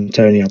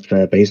Antonio up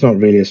there, but he's not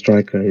really a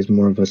striker. He's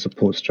more of a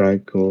support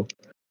strike or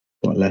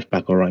left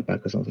back or right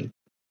back or something.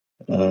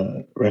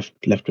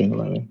 Left wing or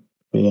right wing.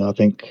 But yeah, I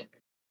think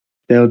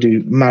they'll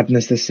do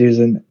madness this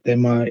season. They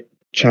might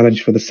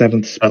challenge for the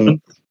 7th spot.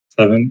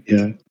 Seven.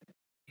 Yeah,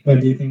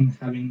 But do you think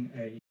having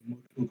a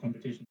multiple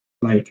competition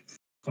like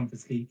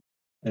Conference League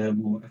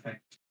will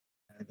affect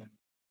them?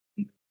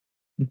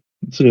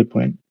 that's a good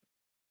point.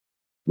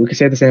 We could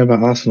say the same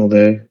about Arsenal,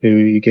 though, who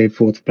you gave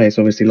 4th place.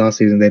 Obviously, last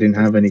season they didn't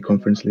have any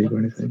Conference League or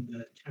anything.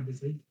 The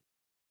Champions League.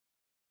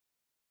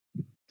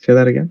 Say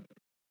that again.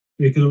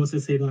 We could also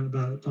say that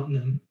about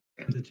Tottenham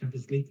in the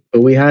Champions League.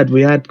 But we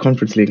had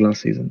Conference League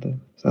last season, though.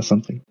 So that's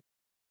something.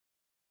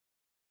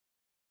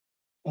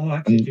 Oh,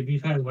 actually, to be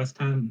fair, West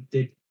Ham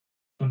did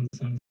come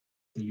to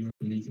the Europa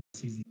League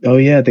season. Oh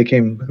yeah, they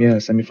came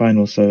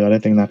semi-finals. So I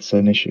don't think that's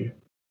an issue.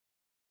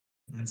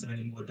 And so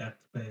many more depth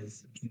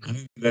players.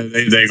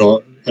 They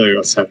got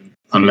 7,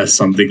 unless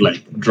something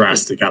like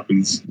drastic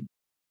happens.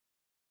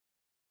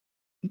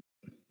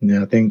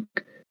 Yeah, I think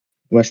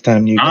West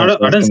Ham,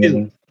 Newcastle, I don't see.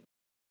 Villa,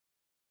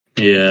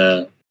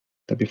 Yeah,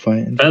 they'll be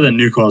fighting. better than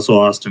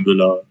Newcastle, Aston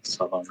Villa,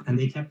 Southampton. And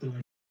they kept the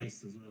line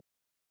place as well.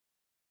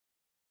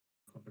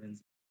 Confidence.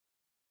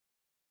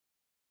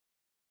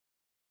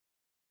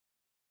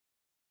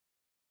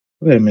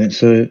 Wait a minute.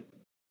 So,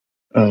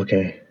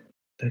 okay,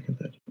 second,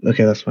 third.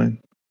 Okay, that's fine.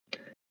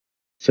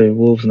 So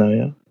Wolves now,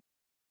 yeah.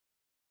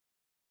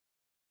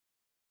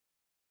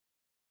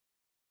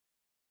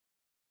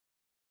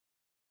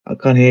 I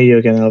can't hear you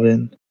again,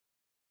 Alvin.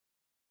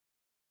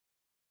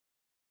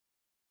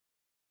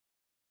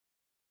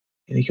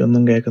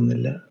 എനിക്കൊന്നും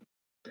കേൾക്കുന്നില്ല.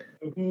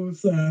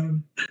 Wolves,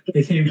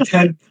 they came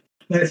 10th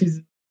that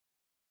season.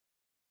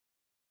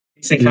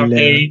 It's a Yeah.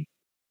 campaign.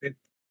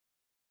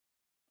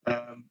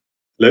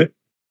 Hello?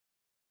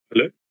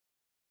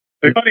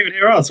 They can't even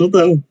hear us. What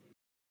the hell?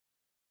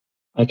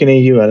 I can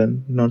hear you, Alan,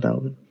 not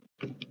Alvin.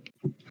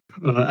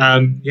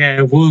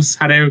 Yeah, Wolves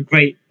had a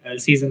great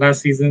season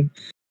last season.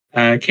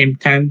 Came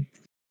 10th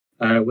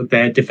with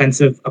their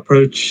defensive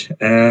approach.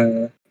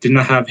 Did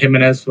not have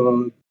Jimenez for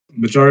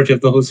majority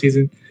of the whole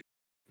season,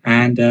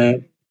 and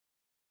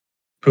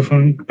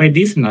performed quite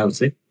decent, I would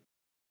say.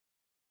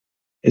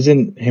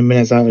 Isn't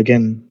Jimenez out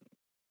again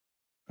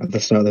at the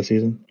start of the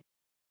season?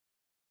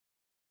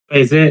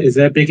 Is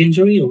there a big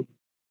injury? Or?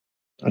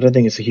 I don't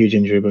think it's a huge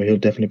injury, but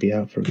he'll definitely be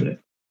out for a bit.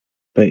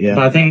 But yeah,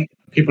 But I think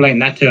people like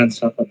Nacho and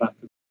stuff are back,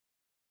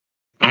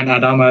 and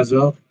Adama as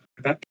well.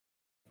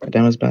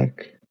 Adama's back.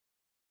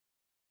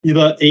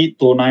 Either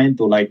 8th or 9th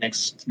or like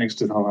next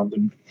to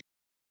Southampton.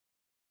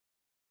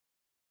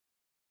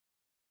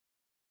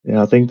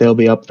 Yeah, I think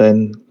they'll be up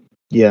then.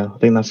 Yeah, I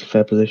think that's a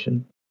fair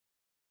position.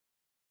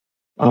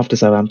 After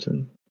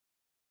Southampton.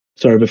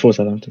 Sorry, before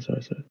Southampton.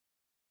 Sorry.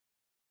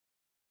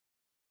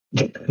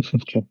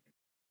 Okay.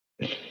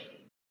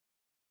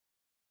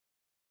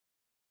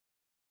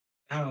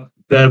 Now,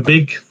 the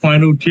big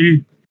final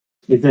two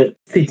is it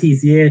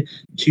City's year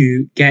to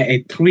get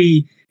a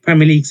 3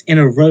 Premier Leagues in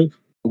a row.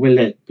 Will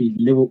it be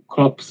Liverpool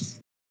Klopp's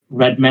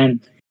red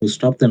men who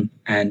stop them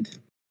and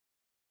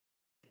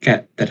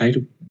get the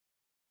title?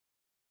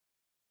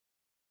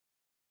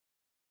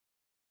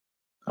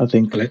 I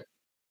think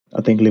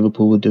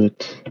Liverpool will do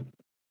it.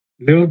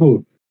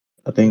 Liverpool.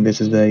 I think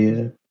this is their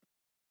year.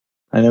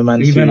 I know Man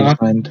City Even have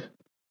after- signed.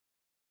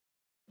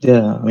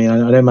 Yeah, I mean,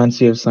 I know Man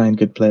City have signed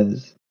good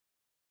players.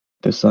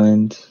 They've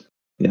signed,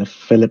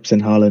 Phillips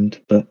and Haaland,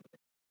 but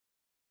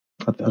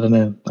I don't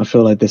know. I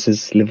feel like this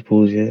is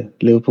Liverpool's year.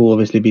 Liverpool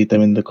obviously beat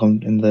them in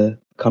the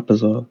cup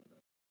as well.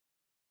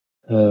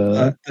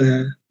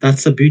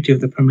 That's the beauty of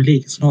the Premier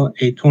League. It's not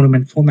a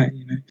tournament format,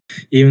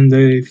 Even though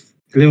if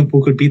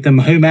Liverpool could beat them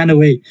home and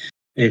away,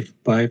 if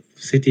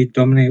City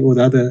dominate all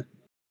the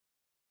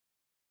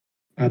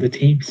other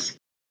teams.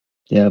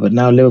 Yeah, but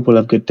now Liverpool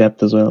have good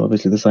depth as well.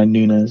 Obviously, they signed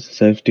Nunes,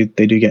 so if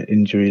they do get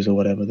injuries or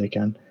whatever, they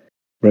can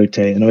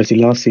rotate. And obviously,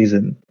 last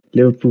season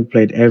Liverpool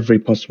played every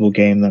possible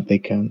game that they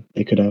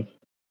could have.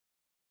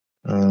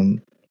 So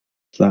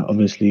that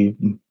obviously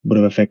would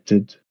have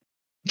affected,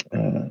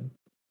 how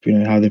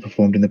they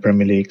performed in the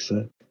Premier League.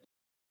 So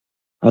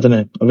I don't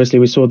know. Obviously,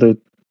 we saw the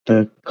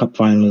cup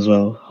final as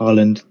well.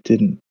 Haaland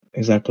didn't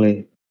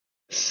exactly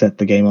set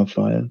the game on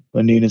fire.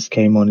 When Nunes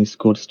came on, he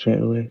scored straight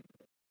away.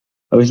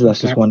 Obviously,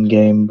 that's just one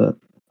game, but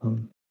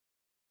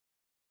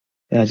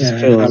I just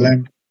feel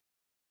Haaland,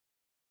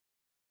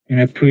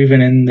 proven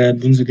in the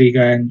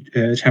Bundesliga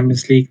and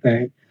Champions League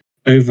that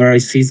over a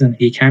season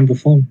he can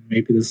perform.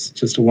 Maybe this is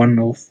just a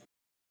one-off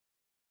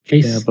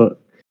case. Yeah, but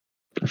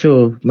I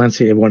feel Man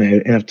City have won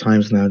it enough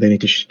times now. They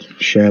need to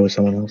share with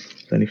someone else.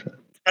 It's only fair.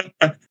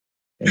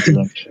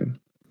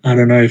 I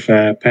don't know if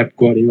Pep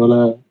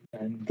Guardiola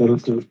and the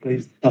rest of his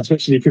players,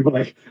 especially people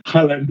like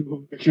Haaland,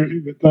 will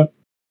agree with that.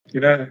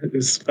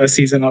 This first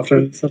season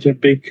after such a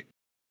big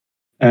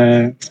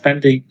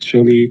spending,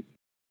 surely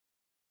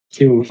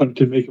he will want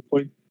to make a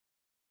point.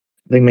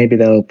 I think maybe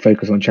they'll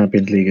focus on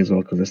Champions League as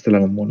well because they still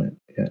haven't won it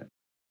yet.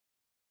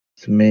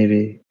 So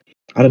maybe,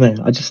 I don't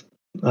know.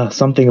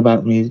 Something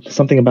about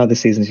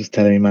this season is just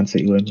telling me Man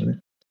City win. Isn't it?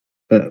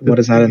 But what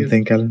does The thing Alan is-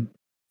 think, Alan?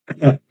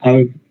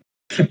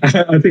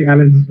 I think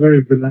Alan's very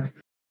relaxed.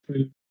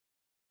 And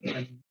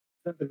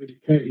doesn't really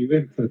care he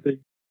wins. I think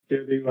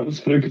everyone's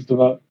focused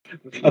about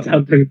the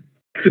Southampton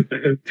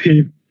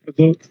team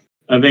results.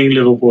 I think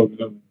Liverpool will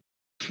win.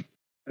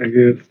 I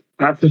guess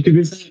that's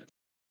 50%.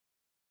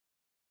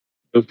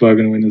 Liverpool are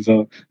going to win as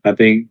well. I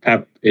think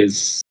Pep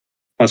is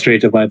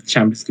frustrated by the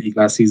Champions League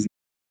last season,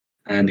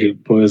 and he'll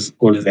put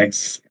all his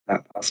eggs in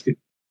that basket.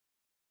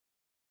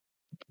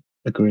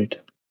 Agreed.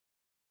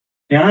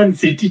 Yeah,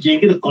 City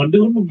taking the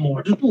content of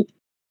model.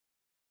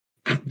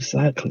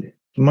 Exactly.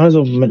 Might as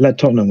well let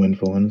Tottenham win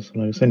for once.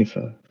 Like, it's only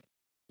fair.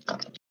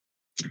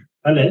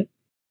 അല്ലേ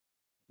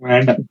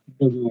വേണ്ട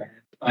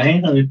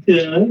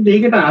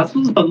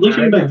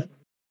സന്തോഷം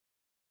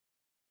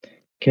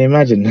Can you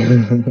imagine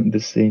the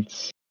scenes?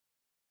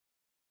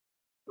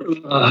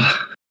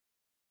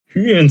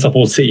 You even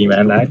support City,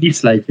 man. At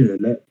least, like,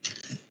 let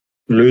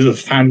loser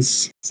fans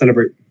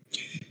celebrate.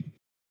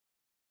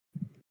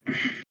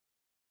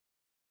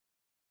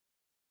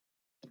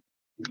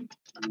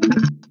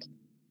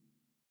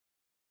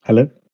 Hello?